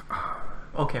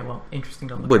 Okay, well, interesting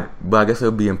to look at. But I guess it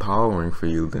would be empowering for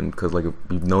you then, because like if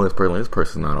you know this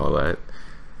person's not all that.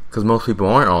 Because most people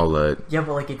aren't all that. Yeah,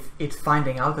 but like it's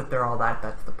finding out that they're all that.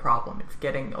 That's the problem. It's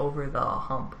getting over the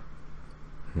hump.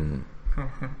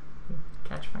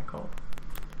 Catch my cold.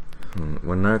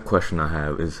 Well, another question I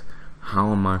have is,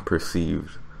 how am I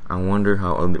perceived? I wonder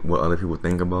what other people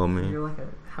think about me. You're like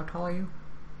how tall are you?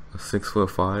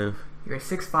 6'5". You're a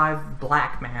 6'5"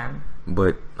 black man.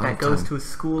 But that goes to a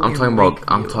school. I'm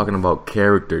talking about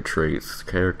character traits.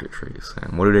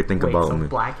 Sam. What do they think about me?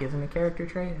 Black isn't a character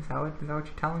trait? Is that what you're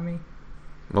telling me?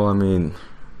 Well, I mean,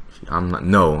 I'm not.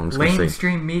 No, I'm just gonna say.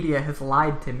 Mainstream media has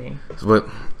lied to me. But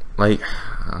like,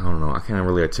 I don't know. I can't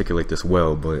really articulate this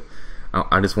well, but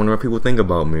I just wonder what people think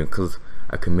about me because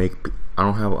I can make. I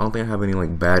don't think I have any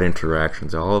like bad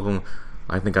interactions. All of them.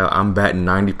 I think I'm batting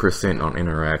 90% on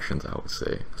interactions. I would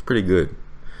say it's pretty good.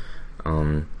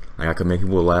 Like I could make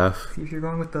people laugh. See, if you're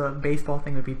going with the baseball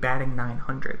thing, it would be batting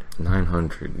 900.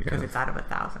 900, yeah. Because it's out of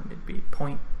 1,000, it'd be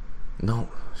point. No,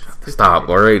 stop.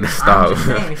 All right, stop. I'm just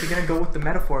saying, if you're gonna go with the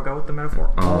metaphor, go with the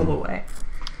metaphor all the way.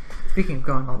 Speaking of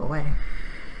going all the way,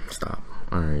 stop.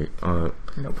 All right.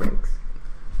 No breaks.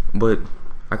 But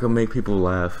I could make people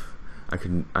laugh. I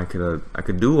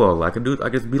could do all. I could be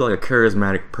like a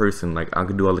charismatic person. Like I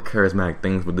could do all the charismatic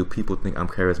things. But do people think I'm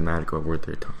charismatic or worth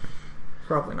their time?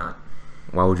 Probably not.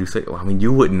 Why would you say? Well, I mean,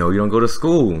 you wouldn't know. You don't go to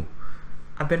school.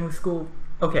 I've been with school.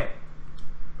 Okay,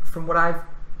 from what I'm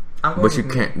going but you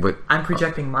with can't. Me, But I'm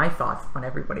projecting my thoughts on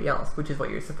everybody else, which is what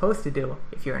you're supposed to do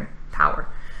if you're in power.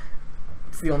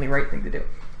 It's the only right thing to do.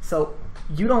 So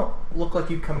you don't look like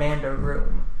you command a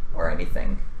room or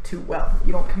anything too well.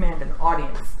 You don't command an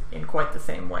audience in quite the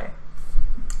same way.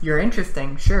 You're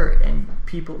interesting, sure, and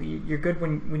people. You're good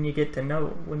when they get to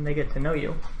know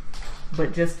you.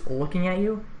 But just looking at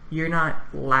you, you're not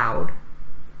loud.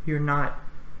 You're not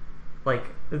like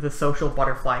the social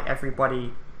butterfly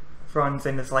everybody runs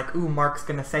in is like, ooh, Mark's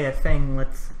gonna say a thing,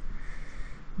 let's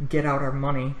get out our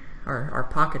money, our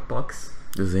pocketbooks.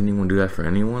 Does anyone do that for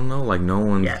anyone though? Like no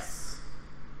one's. Yes.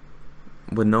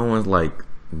 But no one's like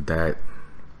that.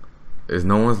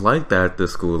 No one's like that at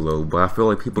this school though. But I feel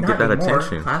like people Not get that anymore.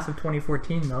 attention. Class of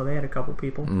 2014 though, they had a couple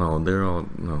people. No, they're all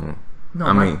no. No,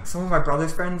 I mean, some of my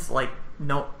brother's friends, like,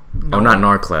 no. Oh, not in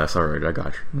our class. All right, I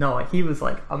got you. No, he was,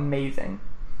 like, amazing.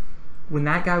 When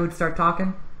that guy would start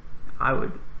talking, I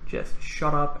would just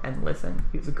shut up and listen.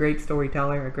 He was a great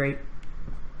storyteller, a great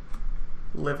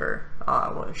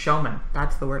showman.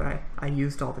 That's the word I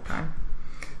used all the time.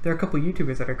 There are a couple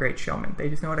YouTubers that are great showmen. They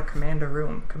just know how to command a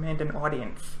room, command an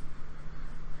audience.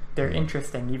 They're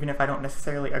interesting, even if I don't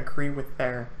necessarily agree with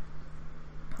their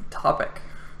topic.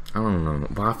 I don't know,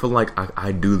 but I feel like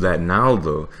I do that now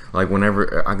though. Like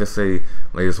whenever I could say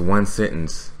like this one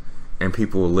sentence, and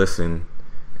people will listen,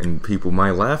 and people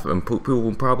might laugh, and people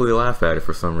will probably laugh at it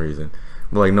for some reason.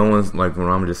 But like no one's like when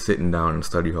I'm just sitting down in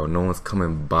study hall, no one's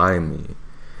coming by me.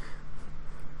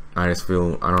 I just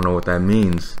feel I don't know what that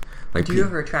means. Like, do you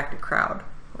ever attract a crowd?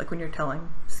 Like when you're telling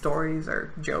stories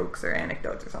or jokes or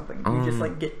anecdotes or something, do you just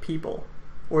like get people,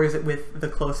 or is it with the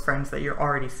close friends that you're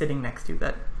already sitting next to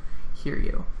that hear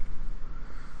you?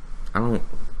 I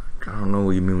don't know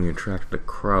what you mean when you attract the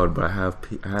crowd, but I have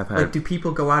had. Like, do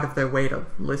people go out of their way to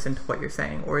listen to what you're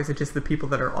saying, or is it just the people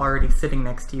that are already sitting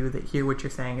next to you that hear what you're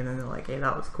saying and then they're like, "Hey,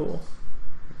 that was cool"?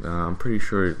 I'm pretty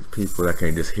sure it's people that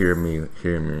can just hear me.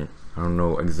 I don't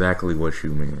know exactly what you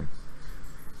mean.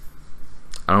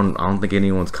 I don't think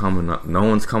anyone's coming up. No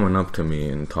one's coming up to me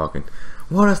and talking.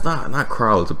 Well, that's not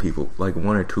crowds of people. Like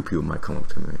one or two people might come up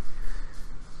to me.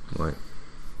 Like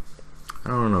I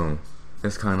don't know.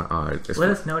 It's kind of odd.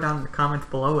 Let us know down in the comments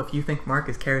below if you think Mark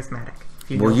is charismatic.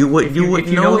 You would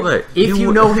know that. If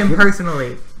you know him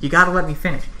personally, you gotta let me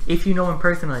finish. If you know him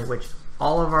personally, which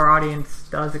all of our audience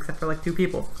does except for like 2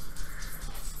 people,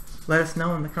 let us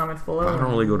know in the comments below. I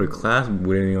don't really go to class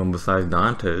with anyone besides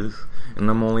Dante's, and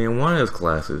I'm only in one of his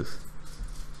classes.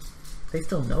 They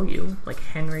still know you, like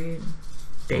Henry and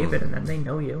David, and then they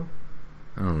know you.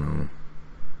 I don't know.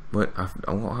 But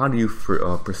how do you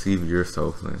perceive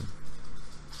yourself then?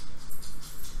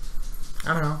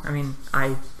 I don't know. I mean,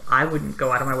 I wouldn't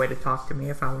go out of my way to talk to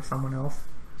me if I were someone else.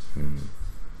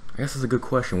 I guess it's a good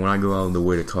question. When I go out of the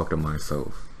way to talk to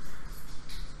myself,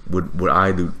 would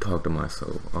I talk to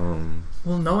myself?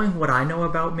 Well, knowing what I know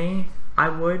about me, I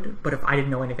would. But if I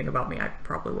didn't know anything about me, I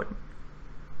probably wouldn't.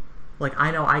 Like, I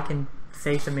know I can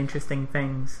say some interesting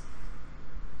things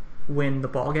when the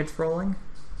ball gets rolling,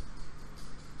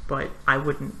 but I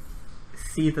wouldn't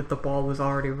see that the ball was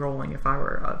already rolling if I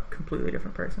were a completely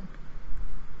different person.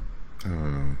 I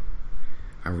don't know.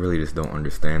 I really just don't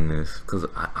understand this because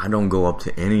I don't go up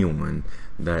to anyone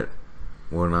that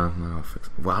I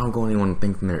don't go to anyone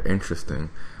thinking they're interesting.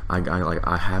 I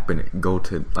happen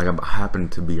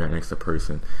to be right next to a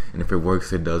person, and if it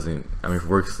works, it doesn't. I mean, if it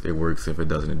works, it works. If it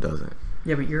doesn't, it doesn't.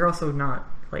 Yeah, but you're also not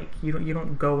like you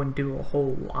don't go and do a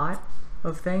whole lot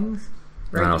of things.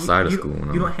 Right? Not outside of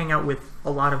school. You don't hang out with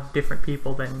a lot of different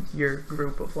people than your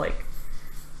group of like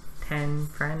 10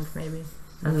 friends, maybe.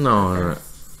 No,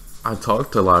 I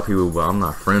talk to a lot of people, but I'm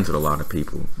not friends with a lot of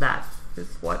people. That is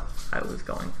what I was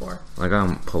going for. Like,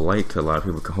 I'm polite to a lot of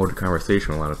people, can hold a conversation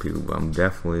with a lot of people, but I'm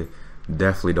definitely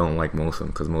definitely don't like most of them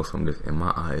because most of them, just, in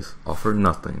my eyes, offer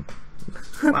nothing.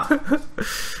 Wow.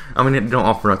 I mean, they don't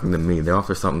offer nothing to me. They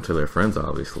offer something to their friends,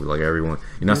 obviously. Like everyone,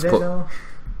 you're not supposed.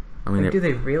 I mean, like, do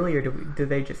they really, or do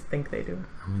they just think they do?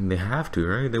 I mean, they have to,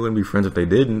 right? They wouldn't be friends if they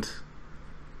didn't.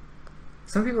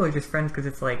 Some people are just friends because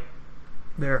it's like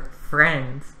they're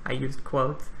friends. I used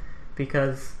quotes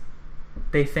because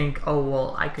they think, oh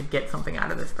well, I could get something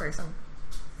out of this person.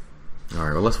 All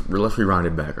right, well let's rewind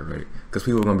it back, all right? Because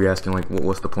people are gonna be asking like,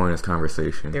 what's the point of this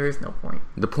conversation? There is no point.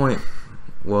 The point,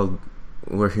 well,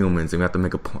 we're humans and we have to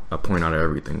make a point out of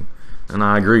everything, and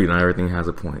I agree, not everything has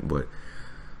a point, but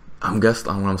I guess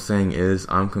what I'm saying is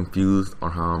I'm confused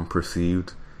on how I'm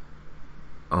perceived.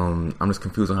 I'm just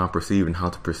confused on how I'm perceived and how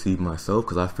to perceive myself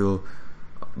because I feel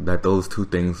that those two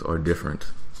things are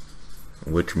different,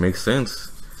 which makes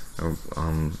sense.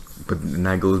 But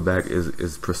that goes back: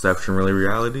 is perception really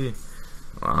reality?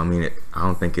 I mean, I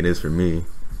don't think it is for me.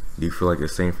 Do you feel like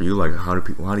it's the same for you? Like, how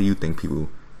do you think people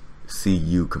see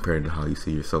you compared to how you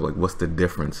see yourself? Like, what's the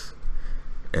difference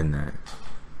in that?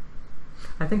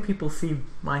 I think people see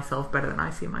myself better than I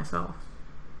see myself.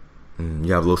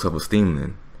 You have low self-esteem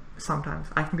then. Sometimes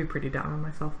I can be pretty down on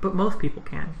myself, but most people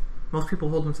can. Most people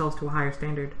hold themselves to a higher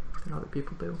standard than other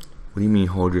people do. What do you mean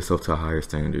hold yourself to a higher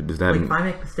standard? Does that like if I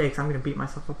make mistakes, I'm going to beat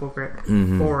myself up over it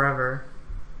forever.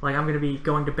 Like I'm going to be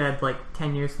going to bed like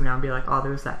 10 years from now and be like, oh,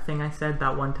 there was that thing I said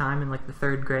that one time in like the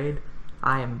 3rd grade.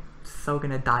 I am so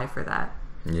going to die for that.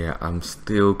 Yeah, I'm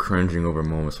still cringing over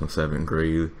moments from 7th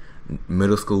grade.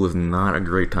 Middle school was not a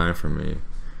great time for me.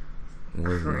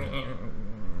 There's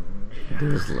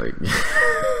like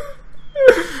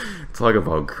talk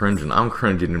about cringing. I'm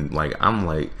cringing like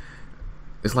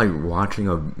it's like watching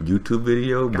a YouTube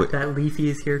video, but that Leafy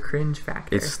is here cringe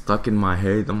factor. It's stuck in my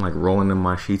head. I'm like rolling in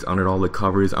my sheets under all the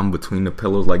covers. I'm between the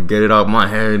pillows, like get it out my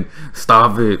head,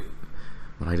 stop it.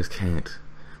 But I just can't.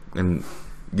 And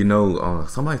you know,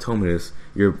 somebody told me this.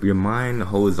 Your mind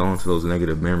holds on to those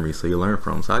negative memories, so you learn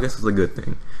from them. So I guess it's a good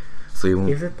thing. So you won't.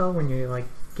 Is it though when you're like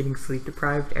getting sleep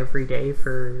deprived every day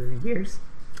for years?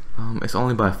 It's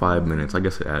only by 5 minutes. I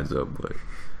guess it adds up, but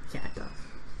yeah, it does.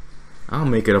 I'll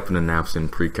make it up in the naps in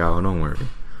pre-cal. Don't worry.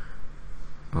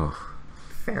 Oh,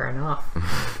 fair enough.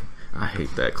 I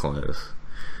hate that class.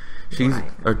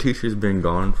 Our teacher's been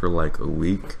gone for like a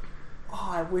week. Oh,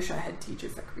 I wish I had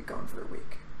teachers that could be gone for a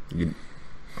week.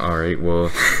 Alright,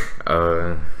 well,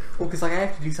 well, because like I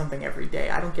have to do something every day.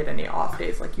 I don't get any off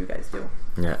days like you guys do.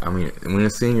 Yeah, I mean, when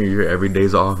it's senior year, every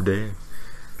day's off day.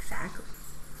 Exactly.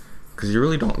 Because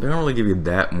they don't really give you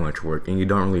that much work, and you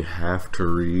don't really have to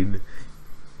read.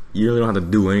 You really don't have to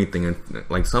do anything. And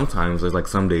like sometimes, there's like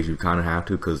some days you kind of have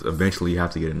to, because eventually you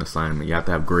have to get an assignment. You have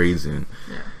to have grades in.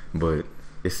 Yeah. But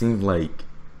it seems like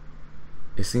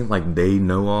they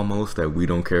know almost that we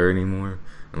don't care anymore,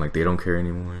 and like they don't care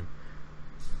anymore.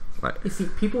 Like, you see,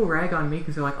 people rag on me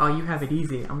because they're like, "Oh, you have it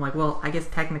easy." I'm like, "Well, I guess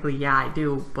technically, yeah, I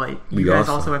do, but you guys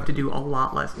also have to do a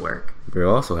lot less work." We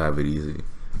also have it easy,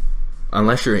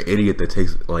 unless you're an idiot that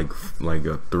takes like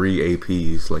 3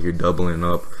 APs, like you're doubling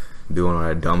up, doing all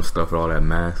that dumb stuff with all that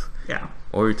math. Yeah.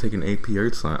 Or you're taking AP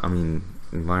Earth Science,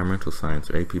 environmental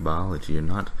science or AP Biology. You're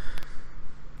not.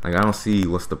 Like, I don't see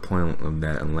what's the point of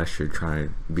that unless you're trying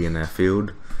to be in that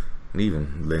field. And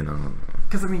even then, I don't know.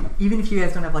 Because, I mean, even if you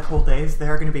guys don't have, like, whole days,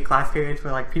 there are going to be class periods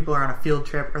where, like, people are on a field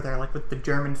trip or they're, like, with the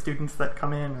German students that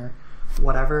come in or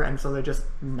whatever, and so they're just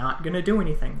not going to do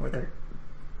anything. Or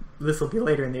this will be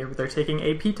later in the year, but they're taking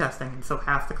AP testing, and so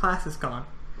half the class is gone,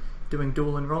 doing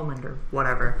dual enrollment or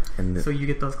whatever. So you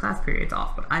get those class periods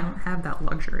off, but I don't have that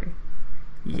luxury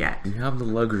yet. You have the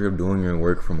luxury of doing your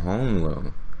work from home,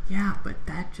 though. Yeah, but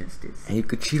that just is. And you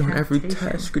could cheat on every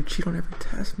test. You could cheat on every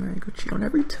test, man. You could cheat on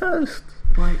every test.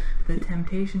 But the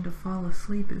temptation to fall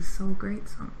asleep is so great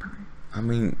sometimes. I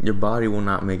mean, your body will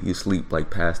not make you sleep like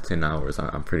past 10 hours,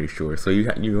 I'm pretty sure. So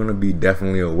you're going to be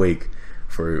definitely awake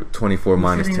for 24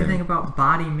 minus 10. You think about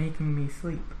body making me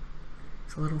sleep.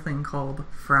 It's a little thing called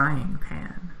frying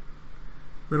pan.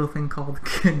 Little thing called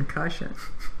concussion.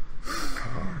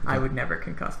 I would never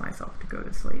concuss myself to go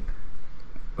to sleep.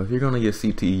 If you're going to get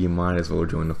CTE, you might as well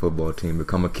join the football team.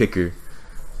 Become a kicker.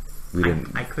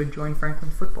 I could join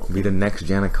Franklin's football team. Be the next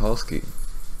Janikowski.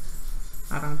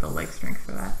 I don't have the leg strength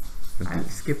for that. I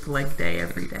have skipped leg day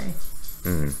every day.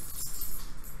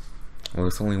 Well,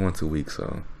 it's only once a week,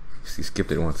 so you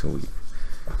skipped it once a week.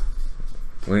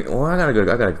 Well, I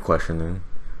got a question then.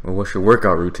 Well, what's your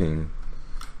workout routine?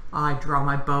 I draw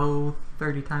my bow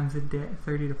 30 times a day,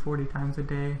 30 to 40 times a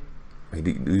day. Hey,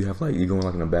 do you have you going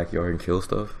in the backyard and kill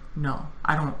stuff? No,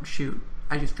 I don't shoot.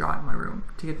 I just draw in my room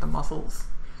to get the muscles.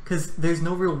 Because there's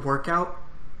no real workout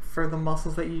for the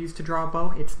muscles that you use to draw a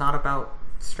bow. It's not about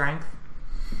strength.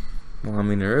 Well, I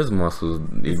mean, there is muscles.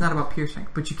 It's not about pure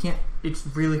strength, but you can't. It's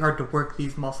really hard to work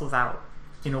these muscles out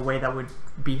in a way that would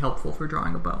be helpful for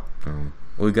drawing a bow.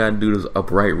 We gotta do those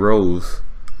upright rows.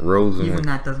 And Even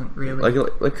that doesn't really.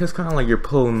 Like it's kind of like you're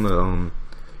pulling the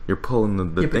Yeah,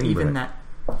 but thing even back.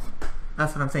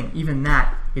 that's what I'm saying. Even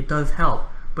that, it does help,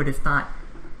 but it's not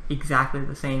exactly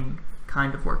the same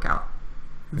kind of workout.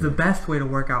 The best way to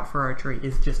work out for archery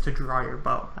is just to draw your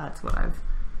bow. That's what I've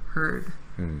heard.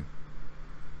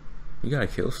 You gotta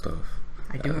kill stuff.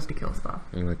 I do have to kill stuff.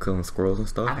 You like killing squirrels and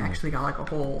stuff? I've actually got like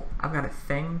I've got a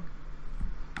thing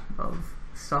of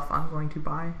stuff I'm going to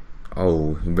buy.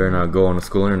 Oh, you better not go on the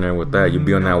school internet with that. You'll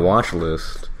be on that watch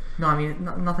list. No, I mean,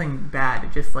 nothing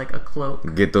bad. Just like a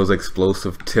cloak. Get those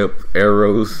explosive tip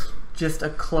arrows. Just a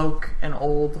cloak, an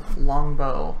old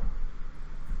longbow,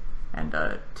 and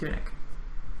a tunic.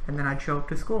 And then I'd show up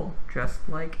to school, just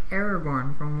like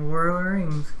Aragorn from Lord of the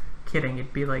Rings. Kidding,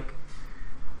 it'd be like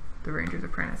the Ranger's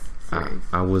Apprentice series.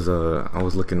 I was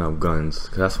looking up guns,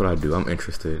 because that's what I do. I'm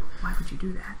interested. Why would you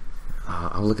do that?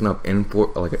 I was looking up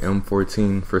like an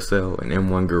M14 for sale, an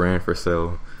M1 Garand for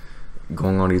sale,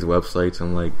 going on these websites,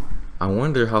 and like, I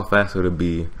wonder how fast it would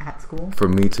be At school? for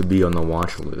me to be on the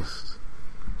watch list.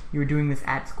 You were doing this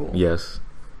at school? Yes.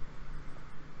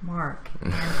 Mark,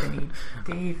 Anthony,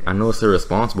 David. I know it's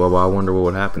irresponsible, but I wonder what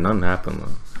would happen. Nothing happened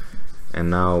though. And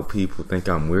now people think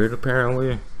I'm weird,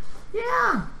 apparently.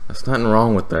 Yeah. There's nothing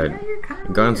wrong with that. Yeah, you're kind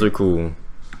of Guns weird. are cool.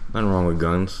 Nothing wrong with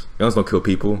guns. Guns don't kill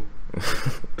people.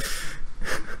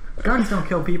 Guns don't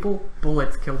kill people,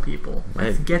 bullets kill people.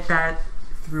 Let's get that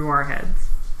through our heads.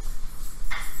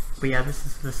 But yeah, this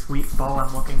is the sweet bow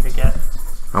I'm looking to get.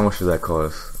 How much does that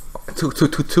cost?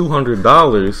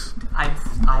 $200.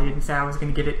 I didn't say I was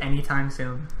going to get it anytime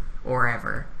soon or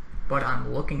ever, but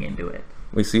I'm looking into it.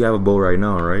 Wait, so you have a bow right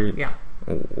now, right? Yeah,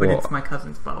 but Well, it's my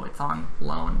cousin's bow. It's on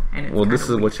loan, and it's this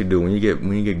is what you do when you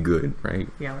get good, right?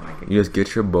 Yeah, when I get You just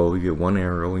get your bow, you get one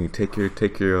arrow, and you take your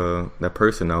that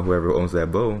person out, whoever owns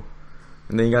that bow,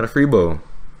 and then you got a free bow.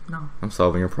 No, I'm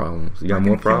solving your problems. You got I'm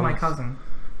more gonna kill problems. my cousin.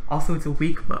 Also, it's a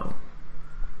weak bow.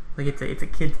 Like it's a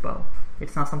kid's bow.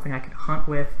 It's not something I could hunt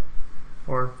with,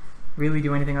 or really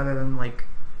do anything other than like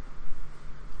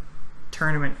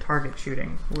tournament target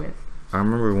shooting with. I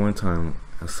remember one time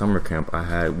at summer camp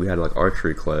we had like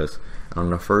archery class, and on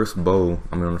the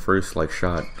first like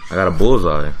shot, I got a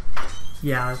bullseye.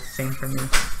 Yeah, same for me.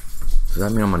 Does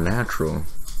that mean I'm a natural?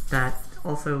 That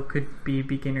also could be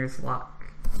beginner's luck.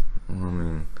 I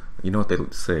mean, you know what they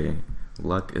say?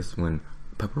 Luck is when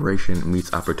preparation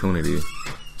meets opportunity.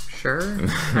 Sure,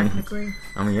 technically.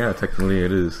 I mean, yeah, technically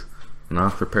it is. And I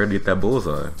was prepared to get that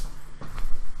bullseye.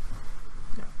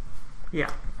 Yeah.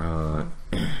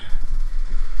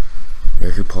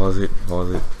 If you pause it.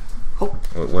 Oh.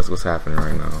 What's happening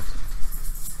right now?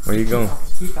 Where you going?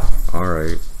 Keep talking.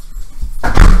 Alright.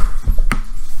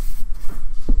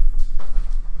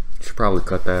 Should probably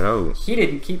cut that out. He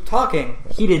didn't keep talking.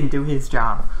 He didn't do his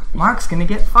job. Mark's gonna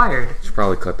get fired. Should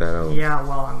probably cut that out. Yeah,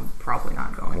 well, I'm probably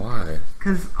not going. Why?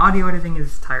 Because audio editing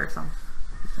is tiresome.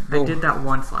 I Oh. did that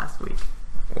once last week,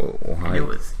 Why? and it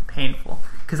was painful.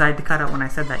 Because I had to cut out when I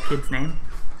said that kid's name.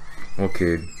 What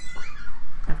kid?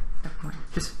 Never mind.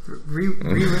 Just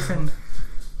re-listen.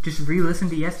 Just re-listen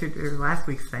to yesterday or last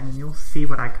week's thing, and you'll see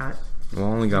what I cut. Well, I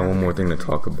only got one more thing to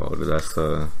talk about. That's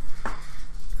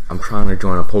I'm trying to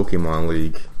join a Pokemon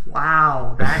League.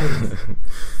 Wow, that is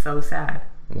so sad.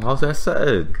 How's that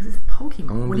sad? Because it's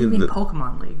Pokemon. What do you be mean the-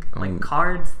 Pokemon League? Like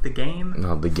cards, the game?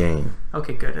 No, the game.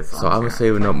 Okay, good. As long So as I've been you're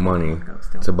saving up playing money Pokemon Go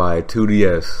still. to buy a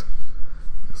 2DS.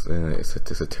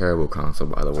 It's a terrible console,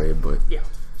 by the way, but Yeah.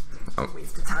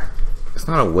 Waste of time. it's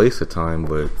not a waste of time,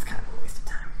 but It's kind of a waste of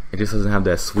time. it just doesn't have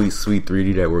that sweet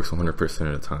 3D that works 100%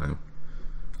 of the time.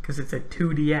 Because it's a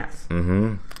 2DS.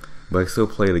 But I still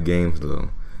play the games, though.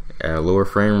 At a lower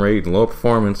frame rate and lower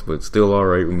performance, but still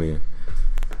alright with me.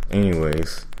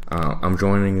 Anyways, I'm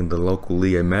joining the local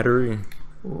league at Metairie,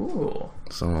 Ooh.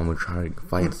 so I'm going to try to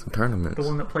fight in some tournaments. The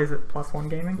one that plays at +1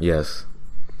 Gaming? Yes.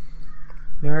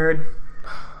 Nerd.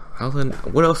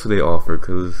 What else do they offer?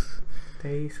 Because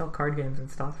They sell card games and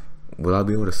stuff. will I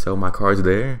be able to sell my cards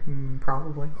there?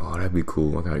 Probably. Oh, that'd be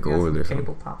cool. I gotta go Got over some there.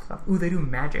 tabletop stuff. Ooh, they do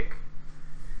Magic.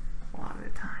 A lot of the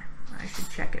time. I should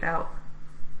check it out.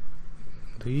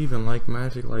 Do you even like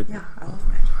Magic? Like, Yeah, I love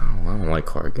Magic. I don't like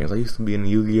card games. I used to be in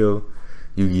Yu-Gi-Oh!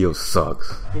 Yu-Gi-Oh!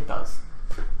 Sucks. It does.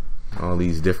 All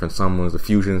these different summons, the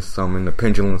fusion summon, the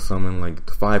pendulum summon, like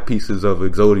the 5 pieces of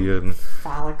Exodia,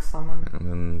 Phallic summon.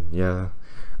 and then yeah.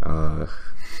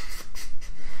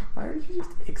 Why did you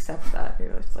just accept that?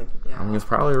 You're just like, yeah. I mean, it's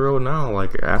probably real now.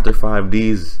 Like after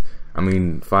 5Ds,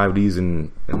 5Ds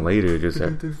and later, just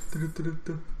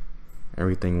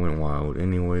everything went wild.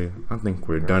 Anyway, I think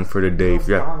we're done for the day. It's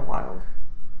gone wild.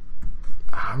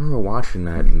 I remember watching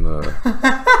that in the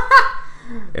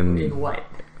in what?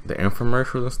 The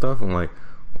infomercials and stuff. I'm like,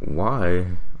 why?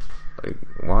 Like,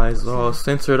 why is it all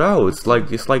censored out? It's like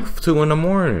 2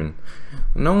 a.m.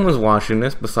 No one's watching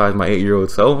this besides my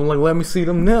 8-year-old self. I'm like, let me see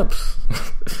them nips.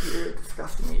 You're a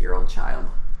disgusting 8-year-old child.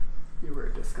 You were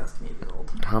a disgusting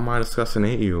 8-year-old. How am I disgusting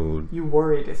 8-year-old? You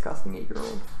were a disgusting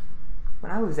 8-year-old.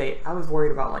 When I was 8, I was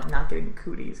worried about like not getting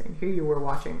cooties, and here you were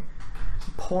watching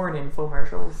porn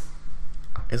infomercials.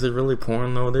 Is it really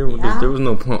porn though? There was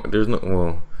no porn. There's no.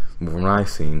 Well, from what I've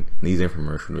seen, these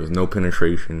infomercials, there's no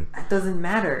penetration. That doesn't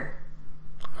matter.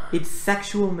 It's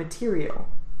sexual material.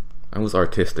 It was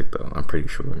artistic though. I'm pretty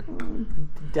sure.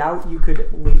 Doubt you could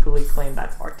legally claim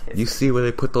that's artistic. You see where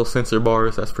they put those censor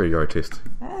bars? That's pretty artistic.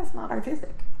 That's not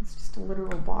artistic. It's just a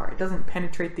literal bar. It doesn't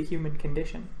penetrate the human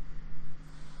condition.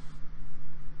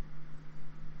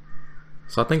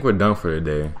 So I think we're done for the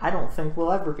day. I don't think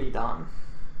we'll ever be done.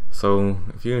 So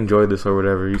if you enjoyed this or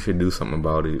whatever, you should do something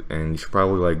about it, and you should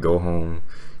probably like go home,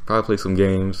 probably play some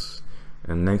games,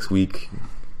 and by next week,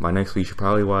 you should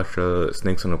probably watch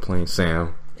Snakes on a Plane,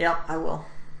 Sam. Yep, I will.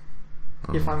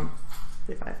 If I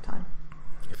have time.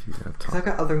 If you have time. Because I've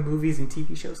got other movies and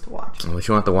TV shows to watch. But you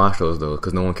don't have to watch those though,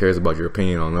 because no one cares about your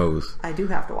opinion on those. I do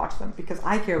have to watch them because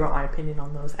I care about my opinion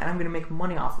on those, and I'm going to make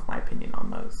money off of my opinion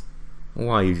on those.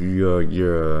 Why?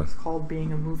 You're It's called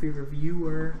being a movie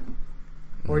reviewer.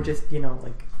 Or just,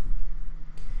 like,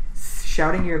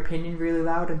 shouting your opinion really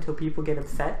loud until people get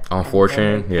upset. On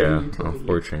 4chan? Yeah, on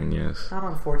 4chan, yes. Not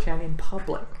on 4chan, in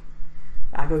public.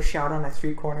 I go shout on a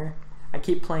street corner. I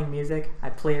keep playing music. I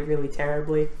play it really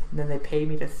terribly. And then they pay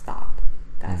me to stop.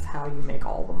 That's how you make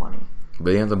all the money.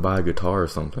 But you have to buy a guitar or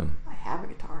something. I have a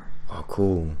guitar. Oh,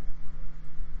 cool.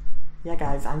 Yeah,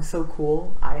 guys, I'm so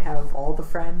cool. I have all the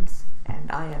friends,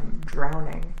 and I am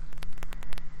drowning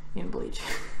in bleach.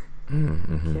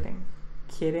 Mm-hmm.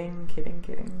 Kidding.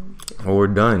 Well, we're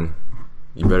done.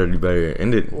 You better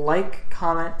end it. Like,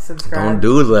 comment, subscribe. Don't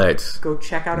do that. Go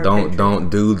check out our Don't Patreon.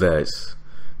 do that.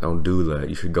 Don't do that.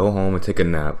 You should go home and take a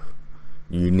nap.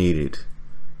 You need it.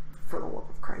 For the love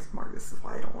of Christ, Mark, this is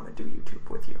why I don't want to do YouTube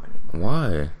with you anymore.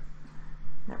 Why?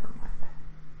 Never mind.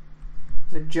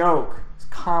 It's a joke. It's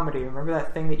comedy. Remember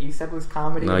that thing that you said was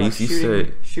comedy? No, you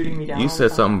said shooting me down. You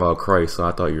said something about Christ, so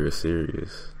I thought you were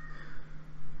serious.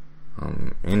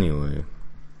 Anyways.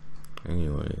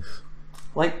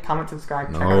 Like, comment,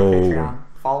 subscribe, check out No. our Patreon,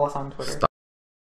 follow us on Twitter. Stop.